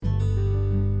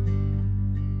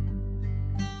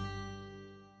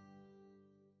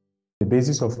The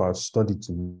basis of our study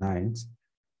tonight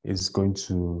is on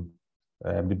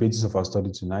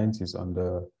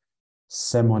the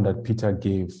sermon that Peter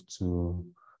gave to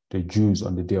the Jews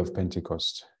on the day of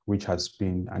Pentecost,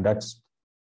 and that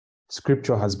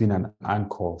scripture has been an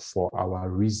anchor for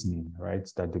our reasoning, right?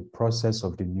 That the process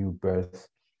of the new birth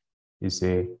is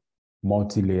a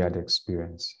multi-layered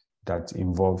experience that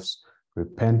involves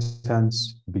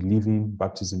repentance, believing,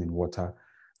 baptism in water,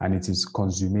 and it is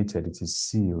consummated, it is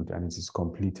sealed, and it is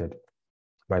completed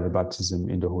by the baptism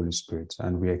in the Holy Spirit.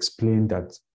 And we explained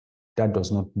that that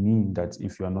does not mean that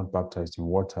if you are not baptized in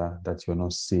water, that you're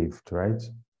not saved, right?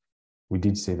 We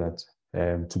did say that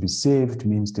to be saved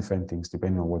means different things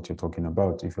depending on what you're talking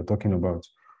about. If you're talking about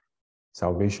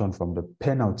salvation from the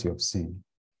penalty of sin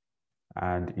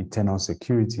and eternal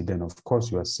security, then of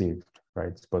course you are saved,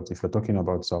 right? But if you're talking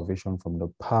about salvation from the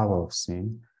power of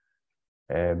sin,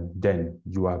 then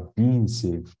you are being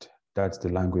saved. That's the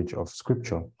language of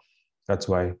Scripture. That's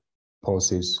why Paul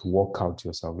says, walk out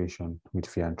your salvation with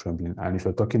fear and trembling. And if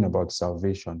you're talking about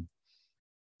salvation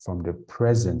from the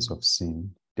presence of sin,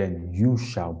 then you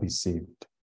shall be saved,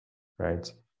 right?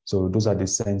 So those are the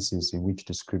senses in which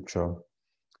the Scripture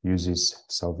uses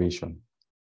salvation.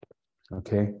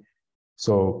 Okay,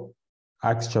 so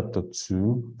Acts chapter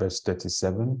 2, verse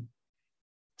 37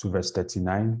 to verse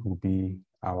 39 will be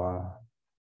our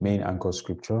main anchor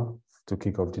scripture to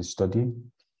kick off this study.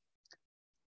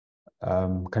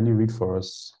 Can you read for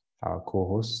us, our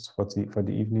co-host, for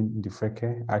the evening,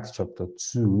 Ndifeke, Acts chapter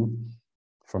 2,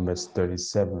 from verse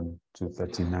 37 to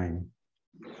 39.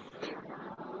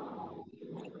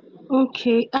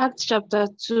 Okay, Acts chapter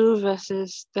 2,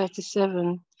 verses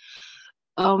 37.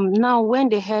 Now, when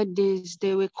they heard this,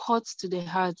 they were cut to the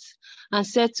heart and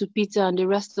said to Peter and the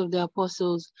rest of the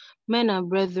apostles, men and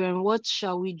brethren, what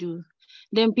shall we do?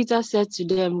 Then Peter said to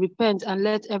them, repent and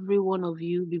let every one of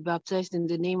you be baptized in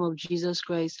the name of Jesus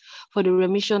Christ for the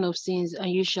remission of sins, and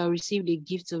you shall receive the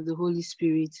gift of the Holy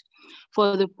Spirit.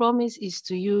 For the promise is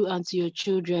to you and to your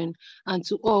children and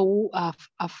to all who are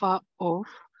afar off,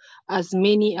 as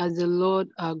many as the Lord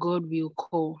our God will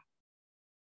call.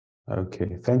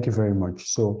 Okay, thank you very much.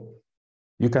 So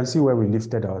you can see where we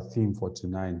lifted our theme for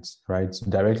tonight, right?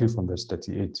 Directly from verse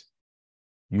 38.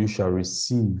 You shall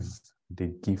receive the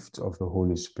gift of the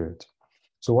Holy Spirit.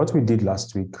 So what we did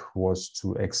last week was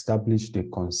to establish the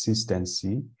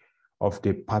consistency of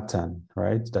the pattern,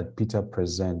 right, that Peter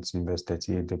presents in verse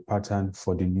 38, the pattern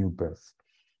for the new birth.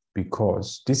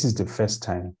 Because this is the first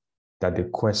time that the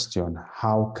question,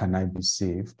 how can I be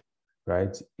saved,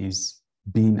 right, is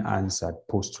being answered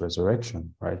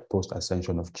post-resurrection, right,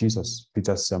 post-ascension of Jesus.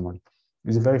 Peter's sermon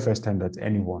is the very first time that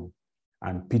anyone,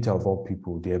 and Peter of all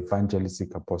people, the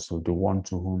evangelistic apostle, the one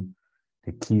to whom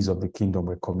the keys of the kingdom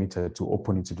were committed to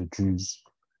open it to the Jews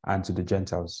and to the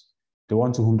Gentiles, the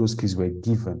one to whom those keys were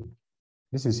given,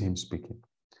 this is him speaking.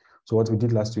 So what we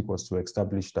did last week was to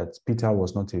establish that Peter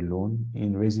was not alone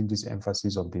in raising this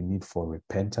emphasis of the need for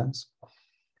repentance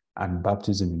and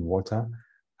baptism in water,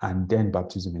 and then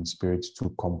baptism in spirit to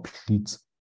complete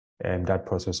that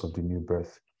process of the new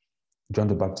birth. John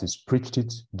the Baptist preached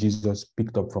it. Jesus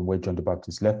picked up from where John the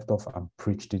Baptist left off and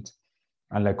preached it.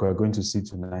 And like we're going to see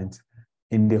tonight,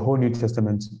 in the whole New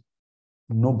Testament,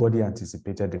 nobody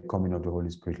anticipated the coming of the Holy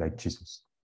Spirit like Jesus,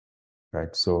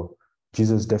 right? So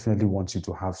Jesus definitely wants you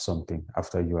to have something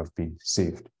after you have been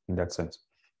saved in that sense.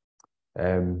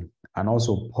 And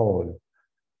also Paul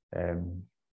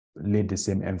laid the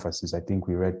same emphasis. I think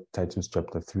we read Titus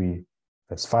chapter 3,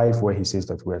 verse 5, where he says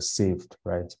that we are saved,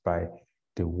 right, by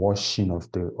the washing of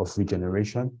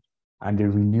regeneration and the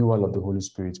renewal of the Holy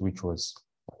Spirit, which was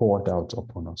poured out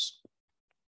upon us.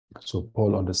 So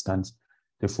Paul understands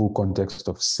the full context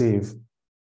of save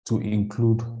to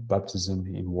include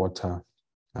baptism in water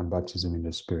and baptism in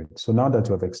the Spirit. So now that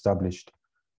we have established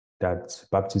that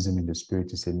baptism in the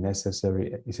Spirit is a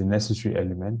necessary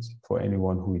element for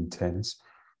anyone who intends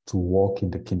to walk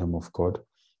in the kingdom of God,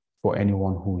 for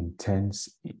anyone who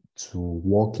intends to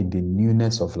walk in the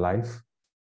newness of life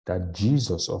that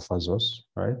Jesus offers us,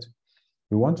 right?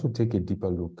 We want to take a deeper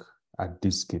look at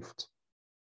this gift,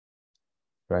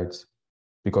 right?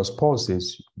 Because Paul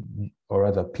says, or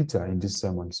rather Peter in this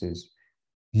sermon says,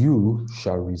 you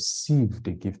shall receive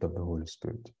the gift of the Holy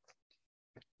Spirit.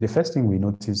 The first thing we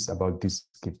notice about this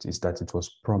gift is that it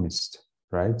was promised,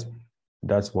 right?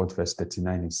 That's what verse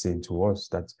 39 is saying to us,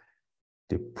 that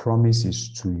the promise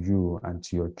is to you and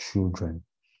to your children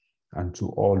and to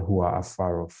all who are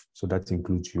afar off. So that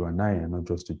includes you and I, and not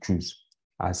just the Jews,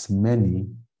 as many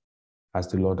as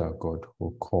the Lord our God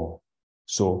will call.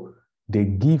 So the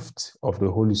gift of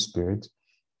the Holy Spirit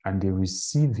and the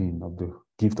receiving of the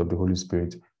gift of the Holy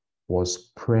Spirit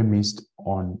was premised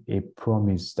on a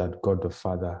promise that God the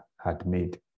Father had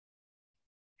made.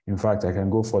 In fact, I can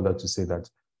go further to say that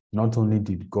not only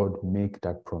did God make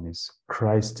that promise,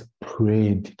 Christ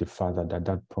prayed the Father that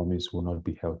that promise will not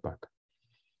be held back.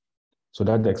 So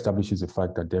that establishes the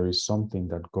fact that there is something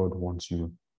that God wants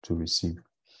you to receive.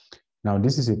 Now,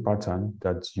 this is a pattern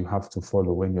that you have to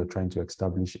follow when you're trying to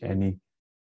establish any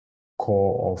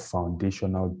core or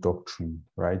foundational doctrine,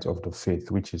 right, of the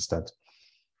faith, which is that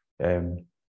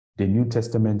the New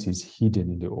Testament is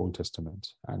hidden in the Old Testament.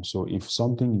 And so if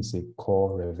something is a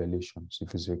core revelation,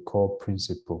 if it's a core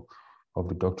principle of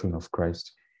the doctrine of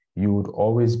Christ, you would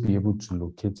always be able to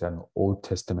locate an Old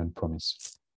Testament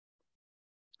promise.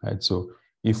 Right? So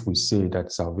if we say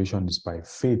that salvation is by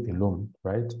faith alone,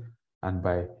 right, and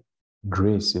by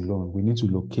grace alone, we need to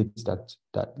locate that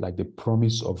like the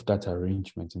promise of that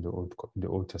arrangement in the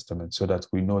Old Testament, so that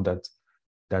we know that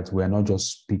we are not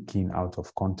just speaking out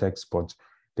of context, but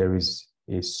there is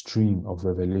a stream of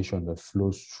revelation that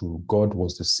flows through. God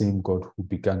was the same God who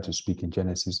began to speak in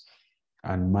Genesis,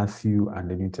 and Matthew and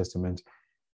the New Testament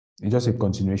is just a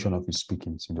continuation of his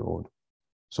speakings in the Old.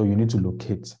 So you need to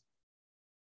locate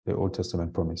the Old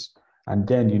Testament promise, and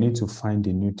then you need to find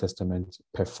the New Testament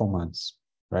performance,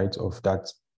 right, of that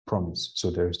promise.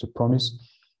 So there is the promise,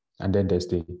 and then there's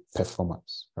the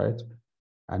performance, right?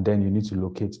 And then you need to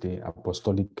locate the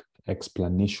apostolic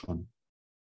explanation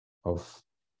of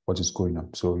what is going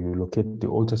on. So you locate the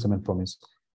Old Testament promise,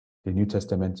 the New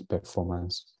Testament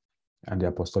performance, and the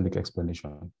apostolic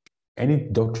explanation. Any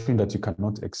doctrine that you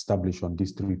cannot establish on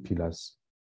these three pillars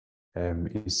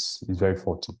is very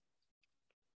faulty.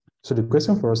 So the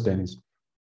question for us then is,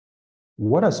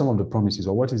 what are some of the promises,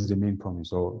 or what is the main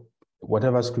promise, or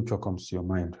whatever scripture comes to your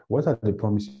mind? What are the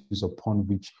promises upon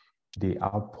which the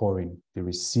outpouring, the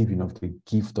receiving of the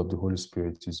gift of the Holy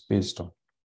Spirit is based on?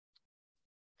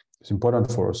 It's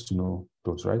important for us to know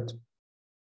those, right?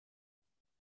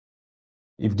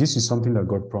 If this is something that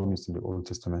God promised in the Old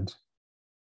Testament,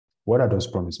 what are those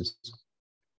promises?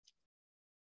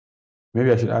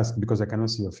 Maybe I should ask, because I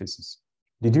cannot see your faces.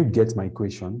 Did you get my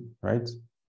equation, right?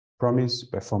 Promise,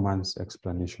 performance,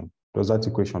 explanation. Does that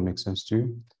equation make sense to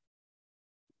you?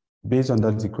 Based on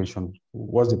that equation,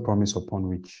 what's the promise upon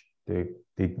which the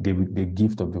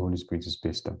gift of the Holy Spirit is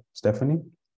based on? Stephanie?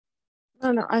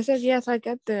 No, I said yes, I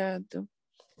get the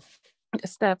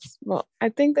steps. Well, I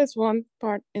think there's one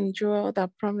part in Joel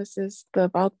that promises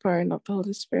the outpouring of the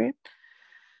Holy Spirit. I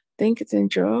think it's in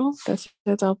Joel that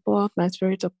says, I'll pour out my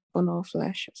spirit upon all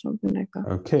flesh, or something like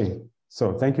that. Okay,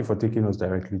 so thank you for taking us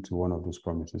directly to one of those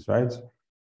promises, right?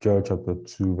 Joel chapter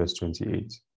 2, verse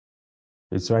 28.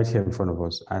 It's right here in front of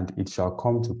us. And it shall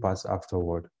come to pass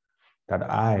afterward that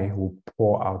I will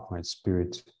pour out my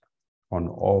spirit on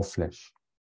all flesh.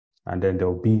 And then there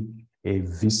will be a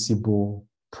visible,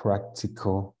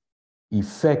 practical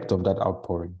effect of that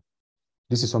outpouring.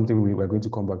 This is something we're going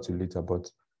to come back to later, but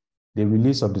the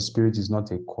release of the Spirit is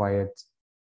not a quiet,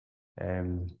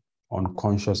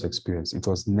 unconscious experience. It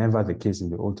was never the case in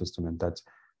the Old Testament that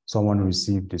someone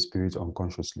received the Spirit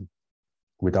unconsciously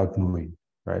without knowing,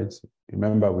 right?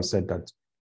 Remember, we said that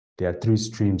there are three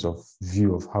streams of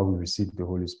view of how we receive the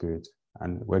Holy Spirit,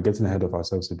 and we're getting ahead of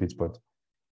ourselves a bit, but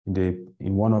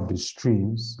in one of the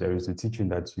streams, there is a teaching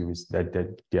that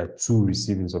there are two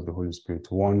receivings of the Holy Spirit.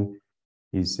 One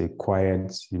is a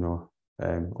quiet,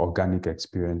 organic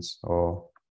experience,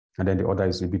 and then the other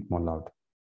is a bit more loud.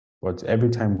 But every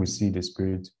time we see the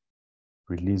Spirit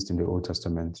released in the Old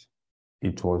Testament,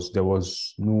 there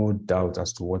was no doubt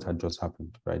as to what had just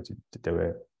happened, right? There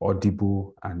were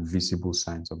audible and visible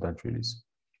signs of that release.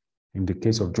 In the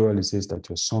case of Joel, it says that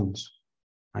your sons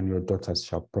and your daughters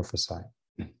shall prophesy.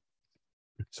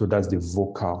 So that's the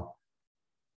vocal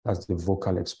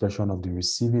expression of the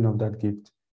receiving of that gift.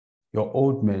 Your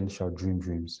old men shall dream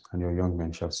dreams, and your young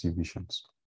men shall see visions.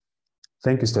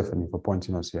 Thank you, Stephanie, for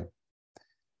pointing us here.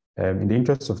 In the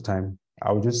interest of time,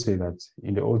 I would just say that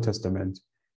in the Old Testament,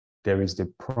 there is the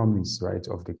promise, right,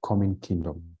 of the coming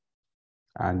kingdom.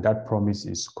 And that promise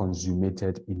is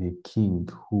consummated in a king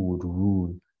who would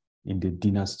rule in the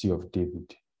dynasty of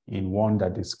David, in one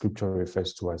that the scripture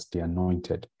refers to as the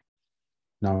anointed.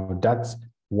 Now, that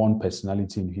one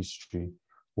personality in history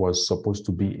was supposed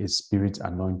to be a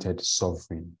spirit-anointed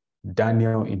sovereign.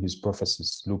 Daniel, in his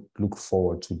prophecies, look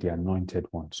forward to the anointed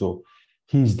one. So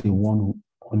he's the one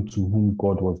unto whom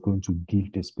God was going to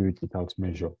give the Spirit without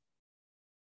measure.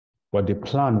 But the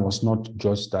plan was not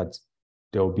just that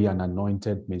there will be an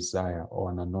anointed Messiah or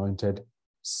an anointed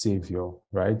Savior,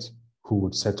 right, who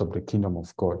would set up the kingdom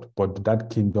of God. But that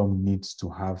kingdom needs to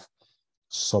have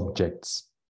subjects,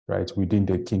 right, within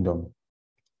the kingdom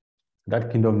That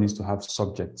kingdom needs to have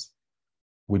subjects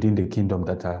within the kingdom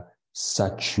that are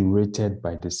saturated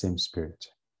by the same spirit.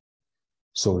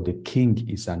 So the king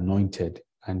is anointed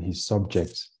and his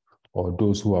subjects, or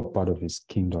those who are part of his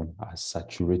kingdom, are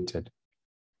saturated,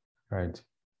 right,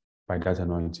 by that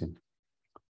anointing.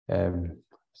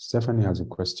 Stephanie has a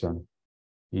question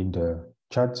in the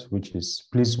chat, which is,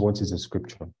 please, what is the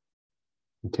scripture?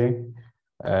 Okay.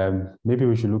 Maybe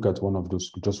we should look at one of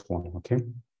those, just one, okay?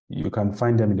 You can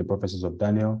find them in the prophecies of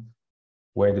Daniel,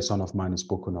 where the Son of Man is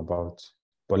spoken about.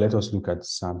 But let us look at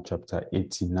Psalm chapter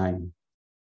 89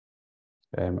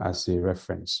 as a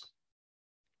reference.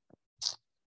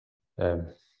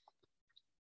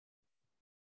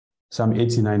 Psalm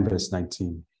 89, verse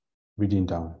 19, reading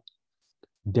down.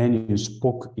 Then you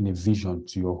spoke in a vision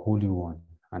to your Holy One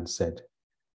and said,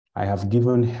 I have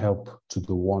given help to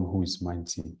the one who is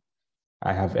mighty.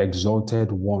 I have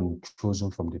exalted one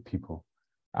chosen from the people.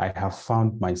 I have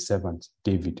found my servant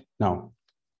David. Now,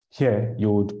 here you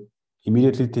would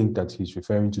immediately think that he's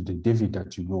referring to the David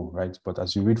that you know, right? But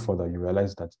as you read further, you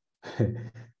realize that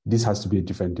this has to be a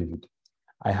different David.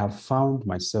 I have found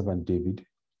my servant David.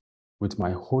 With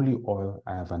my holy oil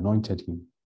I have anointed him,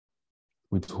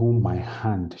 with whom my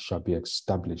hand shall be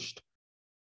established.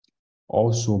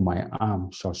 Also my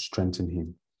arm shall strengthen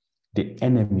him. The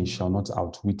enemy shall not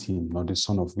outwit him, nor the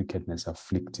son of wickedness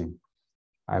afflict him.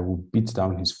 I will beat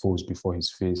down his foes before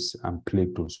his face and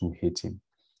plague those who hate him.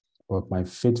 But my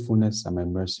faithfulness and my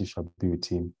mercy shall be with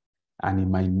him, and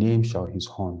in my name shall his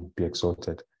horn be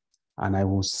exalted. And I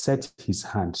will set his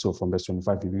hand. So from verse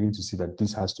 25, you begin to see that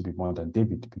this has to be more than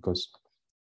David, because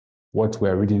what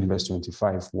we're reading in verse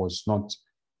 25 was not,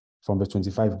 from verse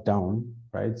 25 down,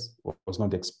 right, was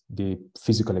not the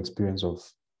physical experience of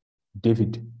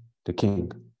David, the king.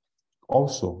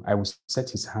 Also, I will set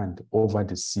his hand over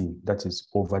the sea, that is,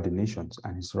 over the nations,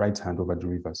 and his right hand over the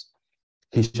rivers.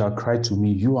 He shall cry to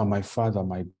me, you are my Father,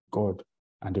 my God,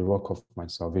 and the rock of my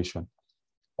salvation.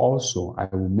 Also, I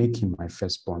will make him my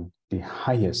firstborn, the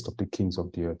highest of the kings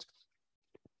of the earth.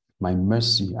 My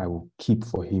mercy I will keep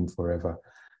for him forever,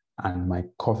 and my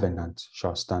covenant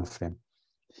shall stand firm.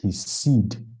 His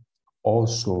seed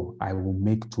also I will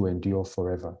make to endure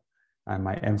forever. And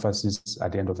my emphasis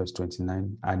at the end of verse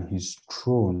 29, and his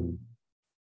throne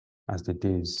as the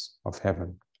days of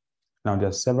heaven. Now, there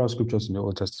are several scriptures in the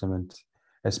Old Testament,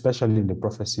 especially in the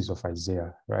prophecies of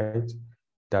Isaiah, right,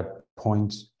 that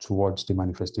point towards the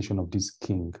manifestation of this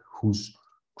king whose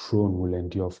throne will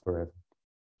endure forever.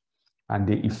 And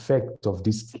the effect of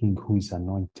this king who is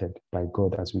anointed by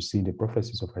God, as we see in the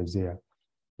prophecies of Isaiah,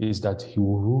 is that he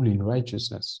will rule in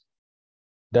righteousness.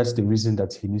 That's the reason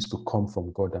that he needs to come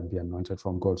from God and be anointed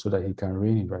from God, so that he can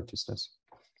reign in righteousness.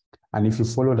 And if you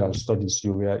followed our studies,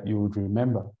 you would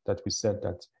remember that we said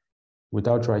that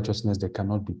without righteousness, there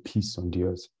cannot be peace on the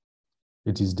earth.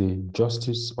 It is the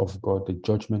justice of God, the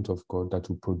judgment of God, that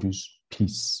will produce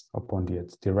peace upon the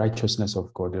earth. The righteousness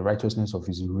of God, the righteousness of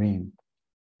his reign,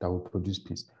 that will produce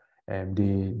peace.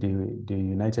 The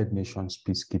United Nations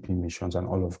peacekeeping missions and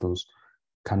all of those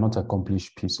cannot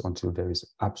accomplish peace until there is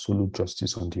absolute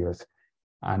justice on the earth.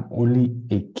 And only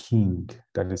a king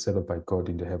that is set up by God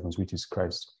in the heavens, which is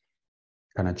Christ,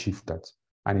 can achieve that.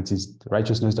 And it is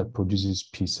righteousness that produces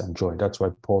peace and joy. That's why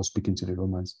Paul, speaking to the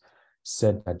Romans,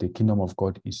 said that the kingdom of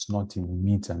God is not in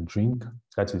meat and drink.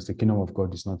 That is, the kingdom of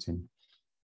God is not in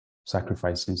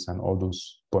sacrifices and all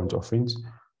those burnt offerings,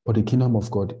 but the kingdom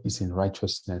of God is in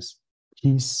righteousness,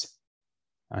 peace,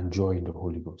 and joy in the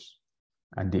Holy Ghost.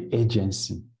 And the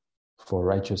agency for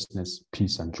righteousness,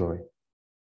 peace, and joy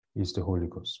is the Holy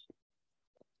Ghost.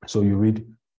 So you read,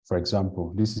 for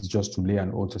example, this is just to lay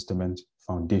an Old Testament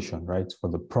foundation, right, for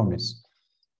the promise,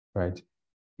 right?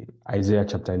 Isaiah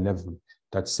chapter 11,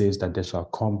 that says that there shall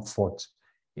come forth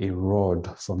a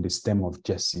rod from the stem of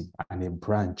Jesse, and a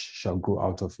branch shall grow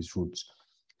out of his roots.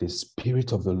 The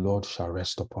Spirit of the Lord shall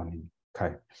rest upon him.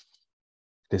 Okay.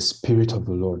 The Spirit of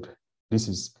the Lord. This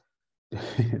is,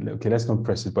 okay, let's not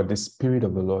press it, but the Spirit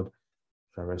of the Lord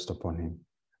shall rest upon him.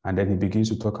 And then he begins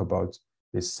to talk about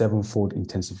the sevenfold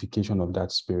intensification of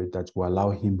that Spirit that will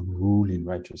allow him rule in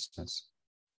righteousness.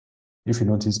 If you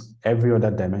notice, every other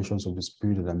dimensions of the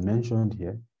Spirit that are mentioned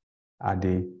here are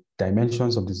the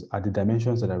dimensions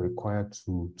that are required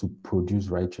to produce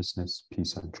righteousness,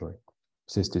 peace, and joy. It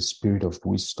says the Spirit of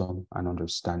wisdom and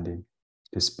understanding,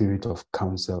 the Spirit of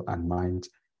counsel and mind,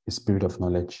 the Spirit of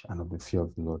knowledge and of the fear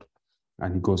of the Lord.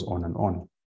 And he goes on.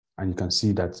 And you can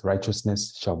see that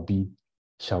righteousness shall be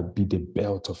the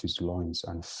belt of his loins,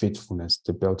 and faithfulness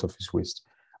the belt of his waist.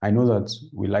 I know that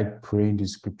we like praying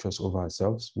these scriptures over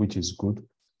ourselves, which is good,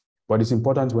 But it's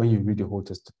important when you read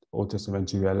the Old Testament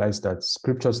to realize that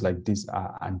scriptures like this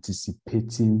are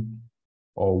anticipating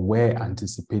or were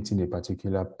anticipating a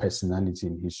particular personality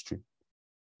in history.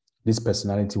 This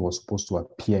personality was supposed to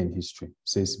appear in history. It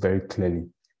says very clearly,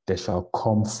 there shall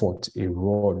come forth a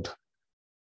rod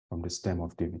from the stem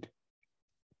of David.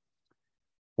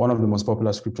 One of the most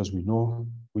popular scriptures we know,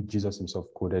 which Jesus himself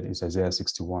quoted, is Isaiah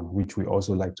 61, which we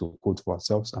also like to quote for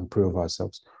ourselves and pray over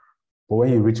ourselves. But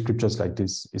when you read scriptures like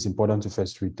this, it's important to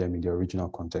first read them in the original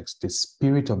context. The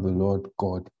Spirit of the Lord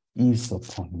God is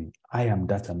upon me. I am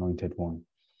that anointed one,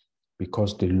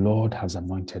 because the Lord has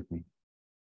anointed me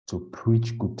to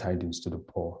preach good tidings to the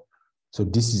poor. So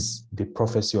this is the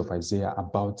prophecy of Isaiah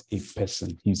about a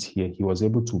person. He's here. He was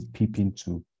able to peep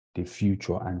into the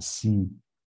future and see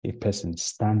a person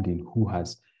standing who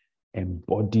has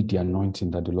embodied the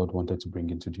anointing that the Lord wanted to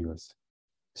bring into the earth.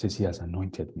 He says, he has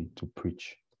anointed me to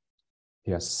preach. He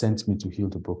has sent me to heal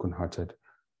the brokenhearted,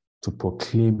 to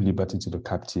proclaim liberty to the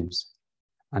captives,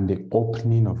 and the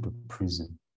opening of the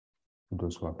prison to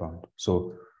those who are bound.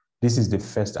 So this is the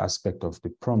first aspect of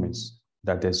the promise,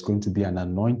 that there's going to be an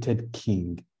anointed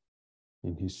king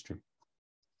in history.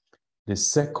 The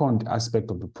second aspect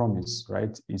of the promise,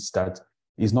 right, is that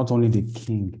it's not only the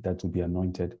king that will be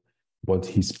anointed, but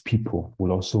his people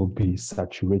will also be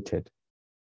saturated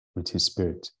with his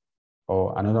spirit.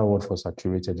 Or another word for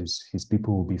saturated is his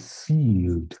people will be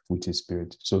filled with his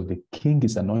spirit. So the king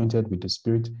is anointed with the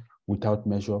spirit without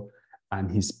measure, and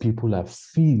his people are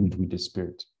filled with the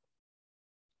spirit.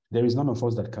 There is none of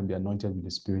us that can be anointed with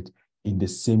the spirit in the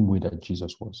same way that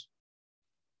Jesus was.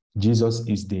 Jesus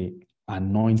is the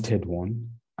anointed one,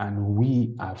 and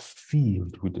we are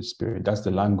filled with the spirit. That's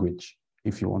the language,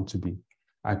 if you want to be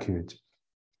accurate.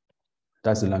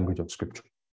 That's the language of scripture.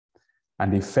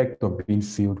 And the effect of being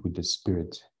filled with the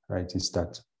spirit, right, is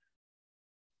that,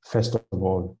 first of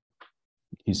all,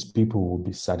 his people will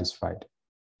be satisfied.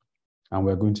 And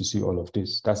we're going to see all of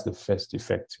this. That's the first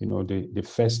effect. You know, the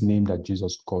first name that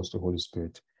Jesus calls the Holy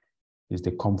Spirit is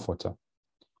the Comforter.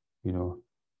 You know,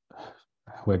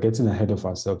 we're getting ahead of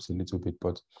ourselves a little bit,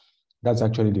 but that's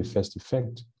actually the first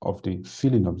effect of the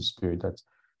filling of the Spirit,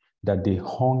 that the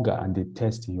hunger and the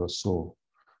thirst in your soul.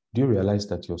 Do you realize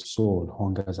that your soul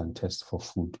hungers and thirsts for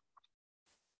food?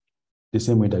 The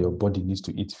same way that your body needs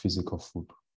to eat physical food,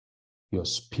 your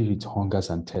spirit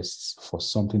hungers and thirsts for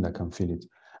something that can fill it.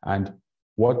 And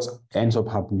what ends up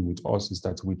happening with us is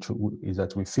that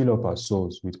we fill up our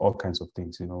souls with all kinds of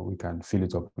things. You know, we can fill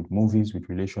it up with movies, with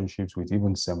relationships, with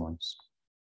even sermons,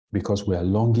 because we are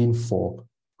longing for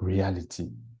reality.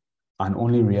 And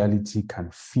only reality can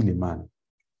fill a man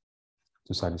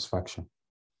to satisfaction.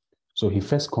 So he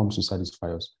first comes to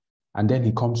satisfy us, and then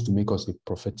he comes to make us a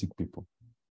prophetic people.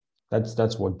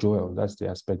 That's what Joel, that's the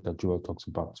aspect that Joel talks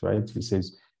about, right? He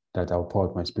says that I'll pour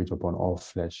out my spirit upon all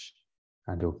flesh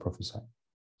and they'll prophesy.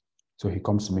 So he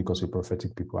comes to make us a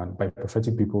prophetic people. And by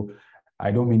prophetic people,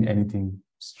 I don't mean anything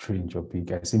strange or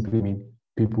big. I simply mean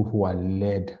people who are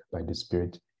led by the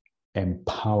Spirit,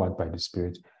 empowered by the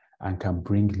Spirit, and can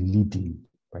bring leading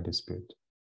by the Spirit.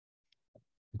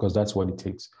 Because that's what it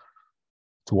takes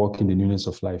to walk in the newness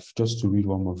of life. Just to read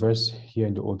one more verse here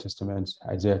in the Old Testament,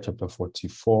 Isaiah chapter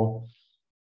 44,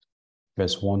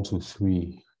 verse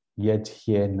 1-3. Yet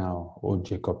hear now, O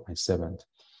Jacob, my servant,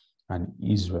 and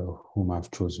Israel, whom I've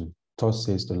chosen. Thus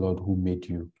says the Lord who made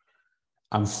you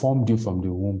and formed you from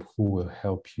the womb, who will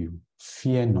help you.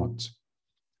 Fear not,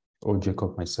 O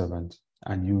Jacob, my servant,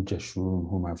 and you, Jeshurun,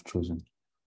 whom I've chosen.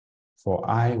 For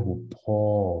I will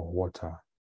pour water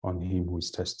on him who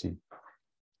is thirsty,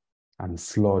 and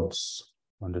floods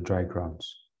on the dry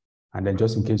grounds. And then,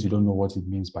 just in case you don't know what it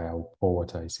means by I will pour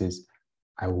water, it says,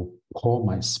 I will pour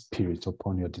my spirit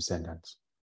upon your descendants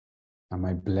and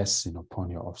my blessing upon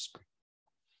your offspring.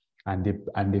 And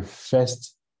the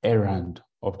first errand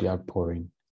of the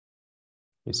outpouring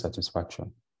is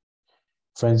satisfaction.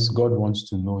 Friends, God wants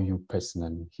to know you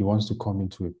personally. He wants to come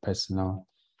into a personal,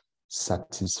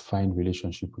 satisfying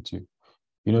relationship with you.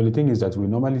 You know, the thing is that we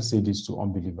normally say this to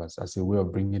unbelievers as a way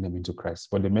of bringing them into Christ.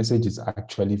 But the message is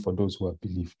actually for those who have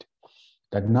believed.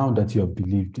 That now that you have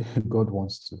believed, God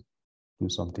wants to do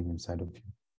something inside of you.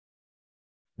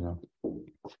 You know?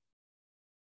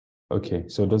 Okay,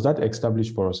 so does that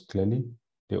establish for us clearly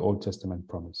the Old Testament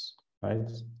promise, right?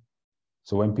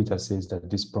 So when Peter says that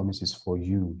this promise is for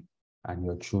you and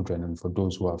your children and for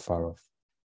those who are far off,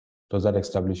 does that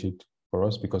establish it for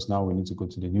us? Because now we need to go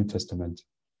to the New Testament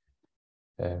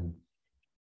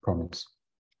promise.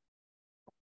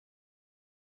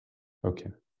 Okay.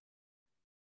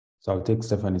 So I'll take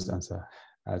Stephanie's answer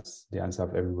as the answer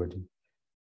of everybody,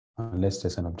 unless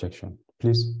there's an objection.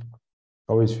 Please,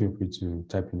 Always feel free to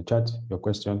type in the chat your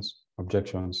questions,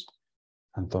 objections,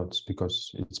 and thoughts, because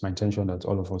it's my intention that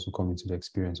all of us will come into the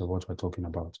experience of what we're talking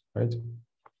about, right?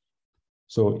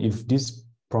 So if this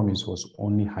promise was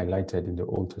only highlighted in the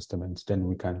Old Testament, then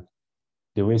we can,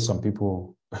 the way some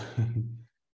people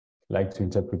like to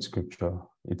interpret scripture,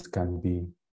 it can be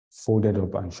folded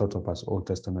up and shot up as Old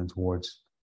Testament words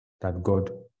that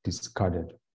God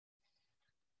discarded.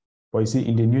 But you see,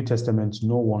 in the New Testament,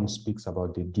 no one speaks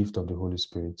about the gift of the Holy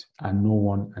Spirit, and no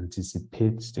one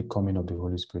anticipates the coming of the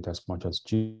Holy Spirit as much as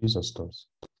Jesus does.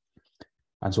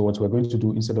 And so what we're going to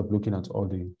do, instead of looking at all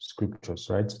the scriptures,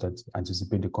 right, that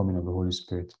anticipate the coming of the Holy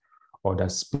Spirit, or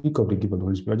that speak of the gift of the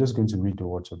Holy Spirit, we're just going to read the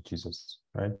words of Jesus,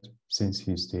 right, since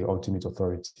he's the ultimate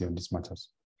authority on these matters.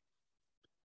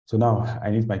 So now I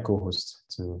need my co-host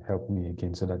to help me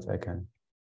again so that I can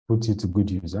put you to good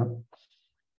use. Huh?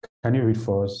 Can you read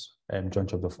for us John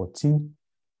chapter 14,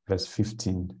 verse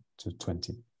 15 to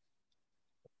 20?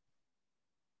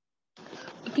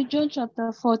 Okay, John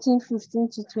chapter 14, 15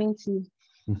 to 20.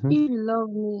 Mm-hmm. If you love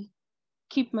me,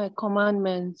 keep my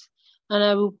commandments, and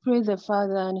I will pray the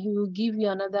Father, and he will give you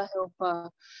another helper,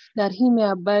 that he may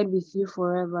abide with you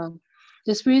forever.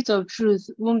 The Spirit of truth,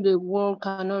 whom the world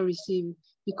cannot receive,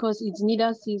 because it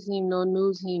neither sees him nor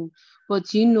knows him,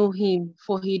 but you know him,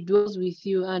 for he dwells with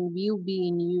you and will be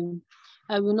in you.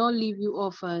 I will not leave you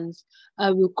orphans,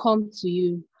 I will come to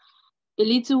you. A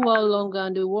little while longer,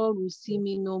 and the world will see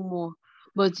me no more,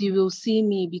 but you will see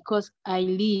me, because I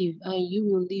live, and you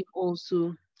will live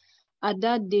also. At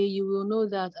that day, you will know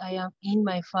that I am in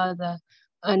my Father,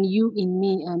 and you in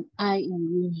me, and I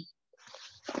in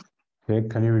you. Okay,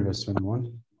 can you read verse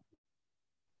 21?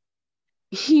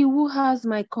 He who has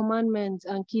my commandments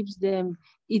and keeps them,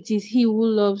 it is he who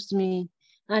loves me.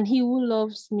 And he who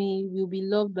loves me will be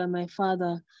loved by my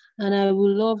Father, and I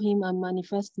will love him and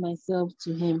manifest myself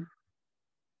to him.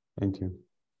 Thank you.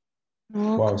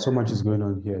 Okay. Wow, so much is going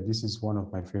on here. This is one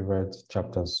of my favorite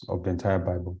chapters of the entire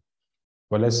Bible.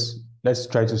 But let's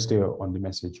try to stay on the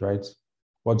message, right?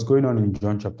 What's going on in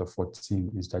John chapter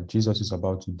 14 is that Jesus is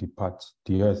about to depart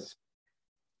the earth.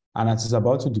 And as he's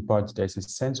about to depart, there's a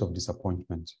sense of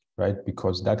disappointment, right?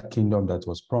 Because that kingdom that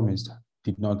was promised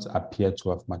did not appear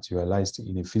to have materialized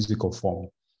in a physical form.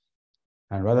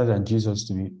 And rather than Jesus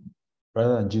to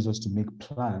make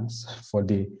plans for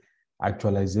the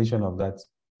actualization of that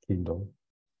kingdom,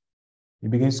 he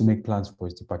begins to make plans for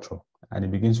his departure. And he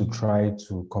begins to try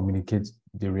to communicate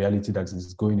the reality that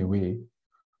is going away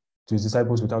to his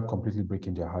disciples without completely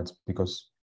breaking their hearts.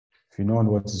 Because if you know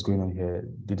what is going on here,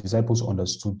 the disciples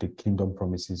understood the kingdom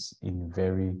promises in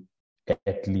very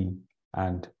earthly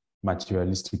and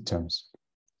materialistic terms,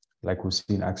 like we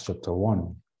see in Acts chapter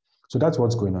 1. So that's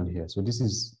what's going on here. So this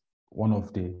is one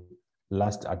of the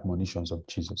last admonitions of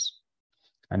Jesus.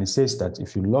 And it says that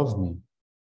if you love me,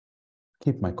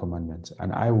 keep my commandments,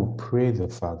 and I will pray the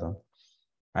Father,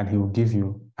 and he will give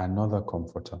you another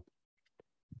comforter.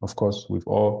 Of course, we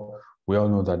all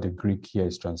know that the Greek here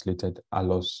is translated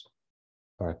allos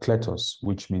parakletos,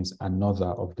 which means another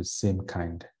of the same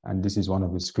kind. And this is one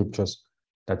of the scriptures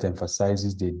that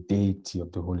emphasizes the deity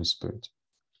of the Holy Spirit,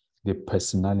 the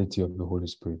personality of the Holy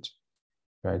Spirit,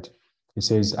 right? It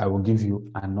says, I will give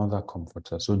you another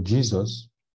comforter. So Jesus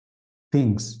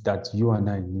thinks that you and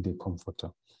I need a comforter.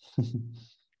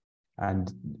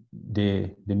 And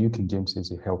the New King James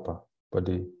says a helper, but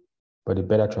the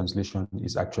better translation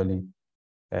is actually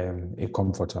a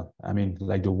comforter. I mean,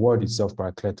 like the word itself,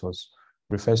 parakletos,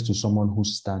 refers to someone who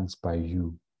stands by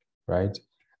you, right?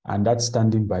 And that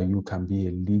standing by you can be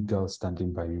a legal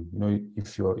standing by you. You know,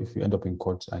 if you end up in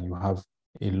court and you have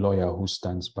a lawyer who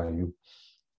stands by you,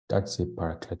 that's a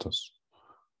parakletos.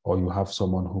 Or you have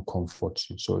someone who comforts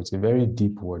you. So it's a very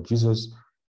deep word. Jesus.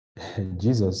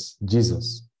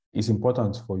 It's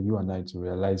important for you and I to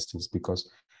realize this,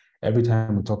 because every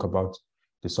time we talk about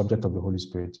the subject of the Holy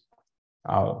Spirit,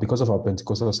 because of our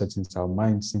Pentecostal settings, our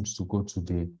mind seems to go to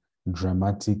the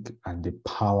dramatic and the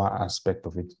power aspect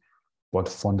of it. But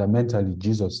fundamentally,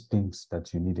 Jesus thinks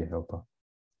that you need a helper,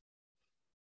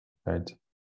 right?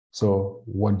 So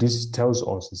what this tells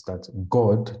us is that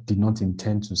God did not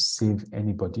intend to save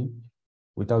anybody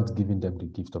without giving them the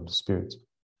gift of the Spirit.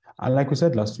 And like we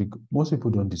said last week, most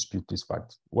people don't dispute this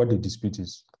fact. What they dispute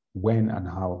is when and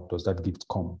how does that gift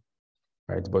come,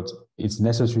 right? But it's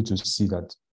necessary to see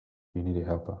that you need a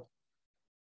helper.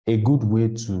 A good way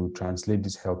to translate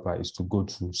this helper is to go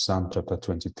to Psalm chapter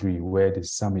 23, where the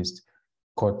psalmist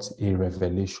caught a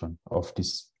revelation of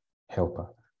this helper.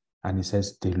 And he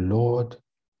says, the Lord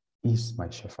is my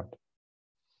shepherd.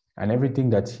 And everything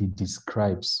that he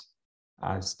describes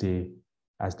as the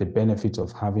as the benefit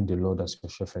of having the Lord as your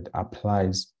shepherd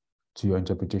applies to your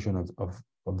interpretation of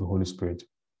the Holy Spirit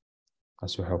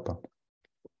as your helper.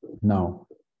 Now,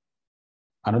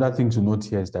 another thing to note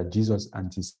here is that Jesus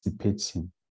anticipates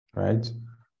him, right?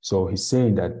 So he's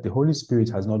saying that the Holy Spirit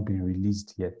has not been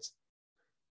released yet.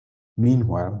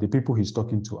 Meanwhile, the people he's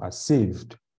talking to are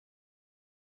saved.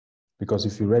 Because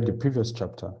if you read the previous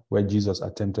chapter where Jesus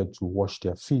attempted to wash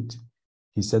their feet,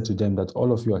 he said to them that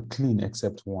all of you are clean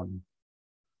except one,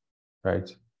 right?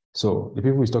 So the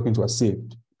people he's talking to are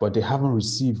saved, but they haven't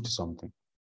received something.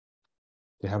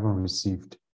 They haven't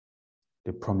received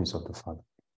the promise of the Father.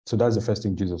 So that's the first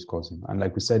thing Jesus calls him. And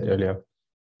like we said earlier,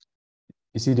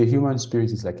 you see, the human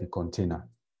spirit is like a container.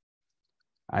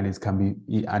 And it can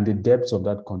be, and the depths of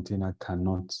that container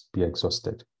cannot be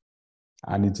exhausted.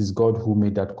 And it is God who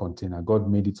made that container.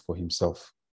 God made it for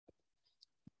himself.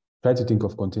 Try to think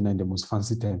of container in the most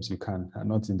fancy terms you can, and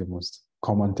not in the most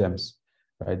common terms,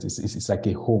 right? It's like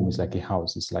a home, it's like a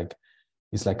house. It's like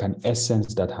an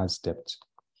essence that has depth.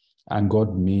 And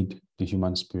God made the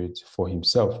human spirit for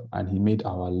himself, and he made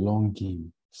our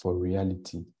longing for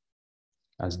reality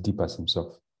as deep as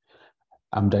himself.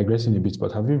 I'm digressing a bit,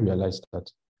 but have you realized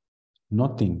that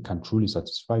nothing can truly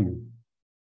satisfy you?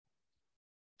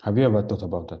 Have you ever thought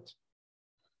about that?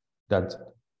 That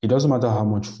it doesn't matter how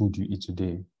much food you eat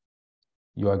today,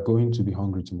 you are going to be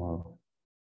hungry tomorrow.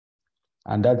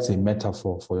 And that's a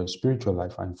metaphor for your spiritual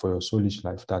life and for your soulish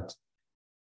life, that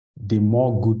the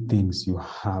more good things you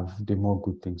have, the more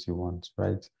good things you want,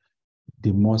 right?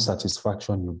 The more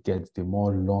satisfaction you get, the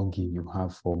more longing you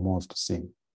have for more of the same.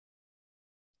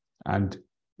 And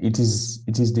it is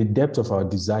the depth of our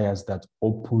desires that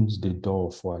opens the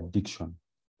door for addiction,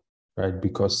 right?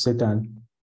 Because Satan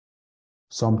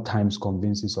sometimes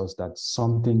convinces us that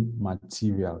something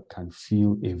material can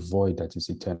fill a void that is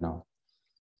eternal.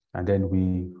 And then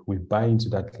we buy into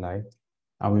that lie,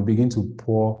 and we begin to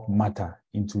pour matter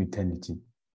into eternity.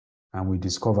 And we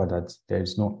discover that there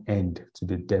is no end to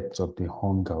the depth of the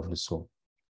hunger of the soul.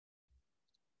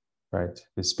 Right?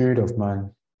 The spirit of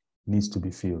man needs to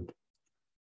be filled.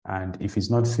 And if it's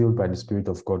not filled by the Spirit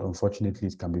of God, unfortunately,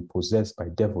 it can be possessed by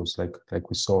devils, like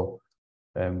we saw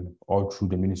all through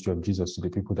the ministry of Jesus to the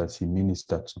people that he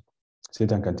ministered to.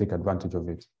 Satan can take advantage of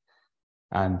it.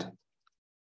 And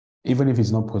even if it's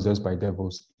not possessed by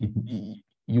devils, you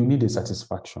need a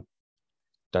satisfaction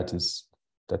that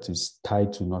is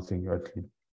tied to nothing earthly.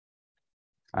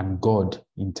 And God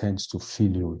intends to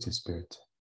fill you with his Spirit.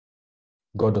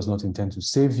 God does not intend to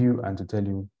save you and to tell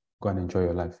you, go and enjoy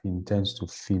your life. He intends to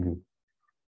fill you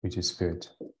with his Spirit.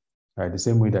 Right? The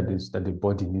same way that the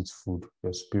body needs food,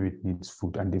 your spirit needs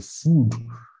food. And the food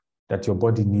that your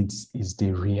body needs is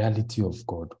the reality of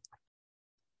God.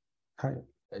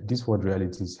 This word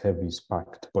reality is heavy, it's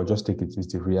packed, but just take it,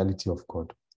 it's the reality of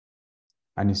God.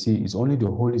 And you see, it's only the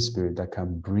Holy Spirit that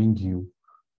can bring you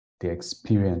the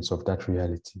experience of that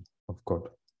reality of God.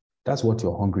 That's what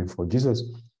you're hungering for. Jesus,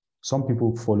 some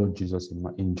people followed Jesus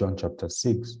in John chapter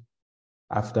 6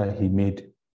 after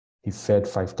he fed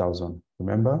 5,000,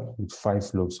 remember, with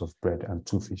 5 loaves of bread and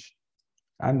 2 fish.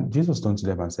 And Jesus turned to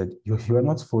them and said, you are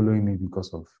not following me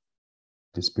because of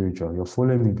the spiritual. You're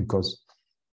following me because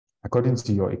according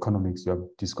to your economics, you have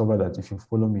discovered that if you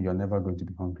follow me, you're never going to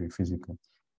be hungry physically.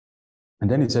 And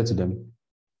then he said to them,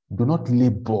 do not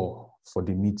labor for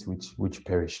the meat which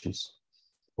perishes,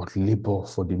 but labor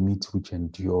for the meat which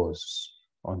endures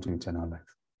unto eternal life.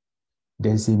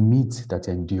 There's a meat that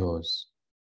endures.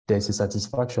 There's a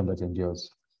satisfaction that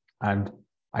endures. And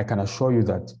I can assure you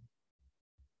that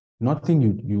nothing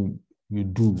you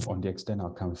do on the external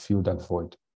can fill that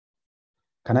void.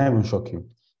 Can I even shock you?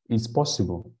 It's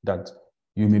possible that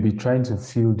you may be trying to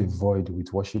fill the void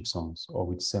with worship songs or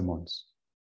with sermons.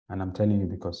 And I'm telling you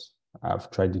because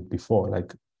I've tried it before.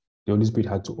 Like the Holy Spirit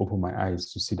had to open my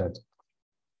eyes to see that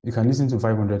you can listen to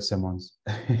 500 sermons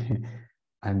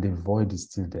and the void is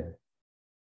still there.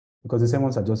 Because the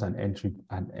sermons are just an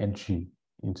entry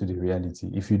into the reality.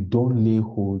 If you don't lay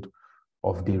hold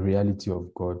of the reality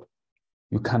of God,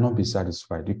 you cannot be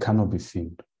satisfied. You cannot be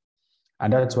filled.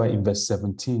 And that's why in verse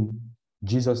 17,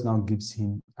 Jesus now gives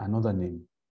him another name,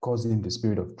 calls him the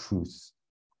Spirit of Truth.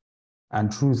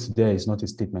 And truth there is not a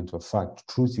statement of fact.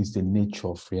 Truth is the nature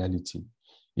of reality.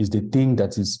 It's the thing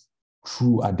that is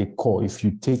true at the core. If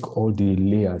you take all the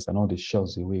layers and all the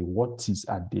shells away, what is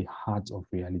at the heart of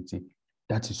reality?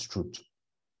 That is truth.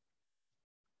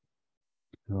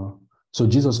 You know? So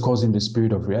Jesus calls him the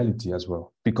Spirit of reality as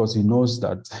well, because he knows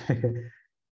that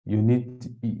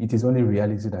it is only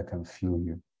reality that can fill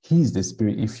you. He is the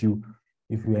Spirit. If you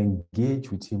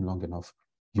engage with him long enough,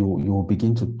 you will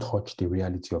begin to touch the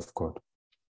reality of God.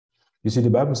 You see, the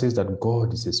Bible says that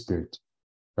God is a spirit,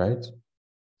 right?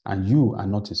 And you are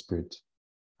not a spirit.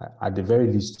 At the very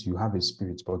least, you have a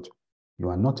spirit, but you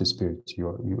are not a spirit. You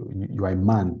are a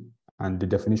man. And the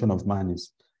definition of man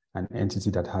is an entity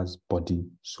that has body,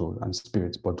 soul, and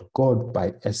spirit. But God,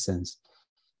 by essence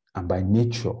and by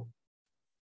nature,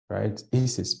 right,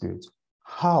 is a spirit.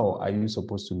 How are you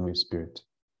supposed to know a spirit?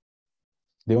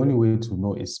 The only way to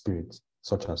know a spirit,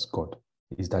 such as God,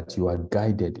 is that you are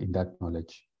guided in that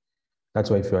knowledge. That's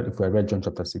why if I read John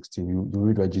chapter 16, you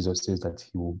read where Jesus says that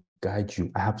he will guide you.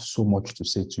 I have so much to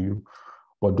say to you,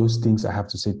 but those things I have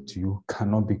to say to you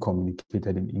cannot be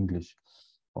communicated in English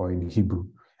or in Hebrew.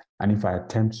 And if I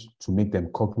attempt to make them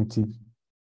cognitive,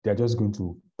 they're just going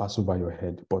to pass over your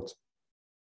head. But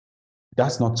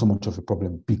that's not so much of a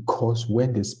problem, because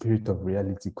when the spirit of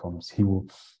reality comes, he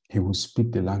will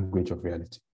speak the language of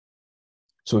reality.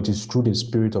 So it is through the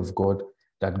Spirit of God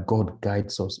that God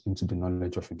guides us into the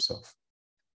knowledge of himself.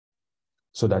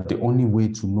 So that the only way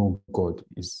to know God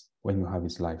is when you have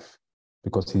his life,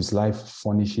 because his life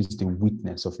furnishes the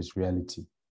witness of his reality.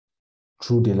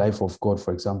 Through the life of God,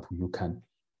 for example,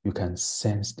 you can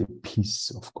sense the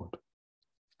peace of God.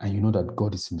 And you know that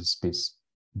God is in the space.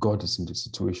 God is in the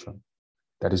situation.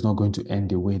 That is not going to end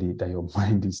the way that your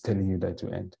mind is telling you that to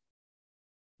end.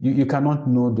 You cannot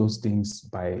know those things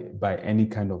by any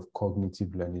kind of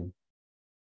cognitive learning.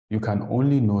 You can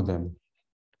only know them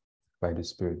by the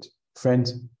Spirit.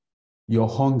 Friends, your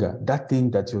hunger, that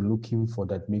thing that you're looking for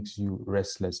that makes you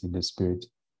restless in the Spirit,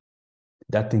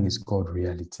 that thing is called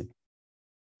reality.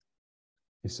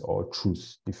 It's all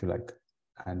truth, if you like.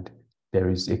 And there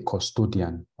is a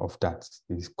custodian of that.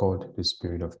 It is called the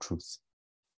Spirit of truth.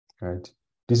 Right?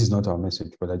 This is not our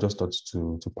message, but I just thought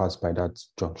to pass by that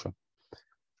junction.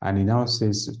 And he now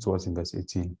says to us in verse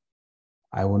 18,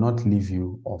 I will not leave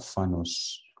you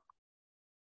orphanos.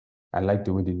 I like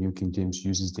the way the New King James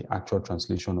uses the actual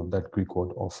translation of that Greek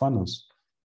word orphanos.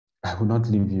 I will not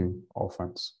leave you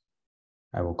orphans.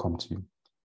 I will come to you.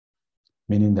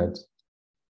 Meaning that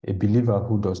a believer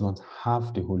who does not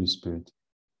have the Holy Spirit,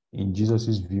 in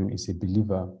Jesus' view, is a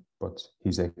believer, but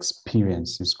his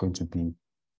experience is going to be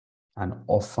an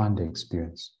orphaned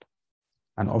experience.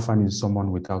 An orphan is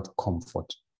someone without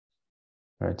comfort,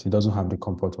 right? He doesn't have the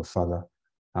comfort of father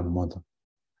and mother.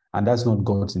 And that's not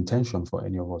God's intention for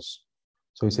any of us.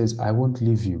 So he says, I won't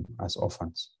leave you as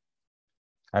orphans.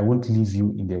 I won't leave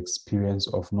you in the experience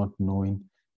of not knowing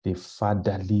the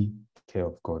fatherly care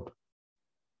of God.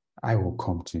 I will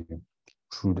come to you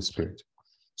through the Spirit.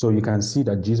 So you can see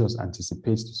that Jesus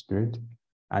anticipates the Spirit,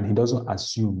 and he doesn't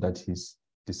assume that his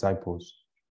disciples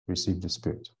receive the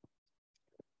Spirit.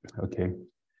 Okay.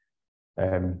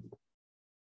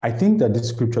 I think that this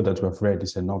scripture that we have read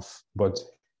is enough, but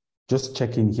just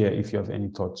check in here if you have any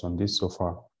thoughts on this so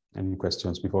far, any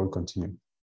questions before we continue.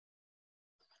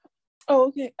 Oh,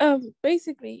 okay.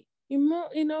 Basically,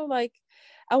 like,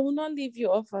 I will not leave you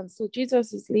orphans. So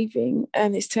Jesus is leaving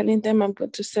and he's telling them, I'm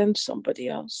going to send somebody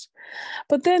else.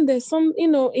 But then there's some,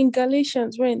 in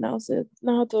Galatians right now said,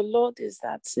 now the Lord is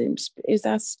that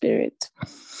Spirit.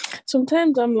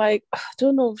 Sometimes I'm like, I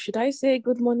don't know, should I say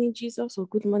good morning, Jesus, or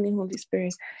good morning, Holy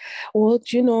Spirit? Or,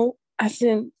 as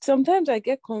in, sometimes I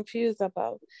get confused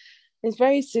about. It's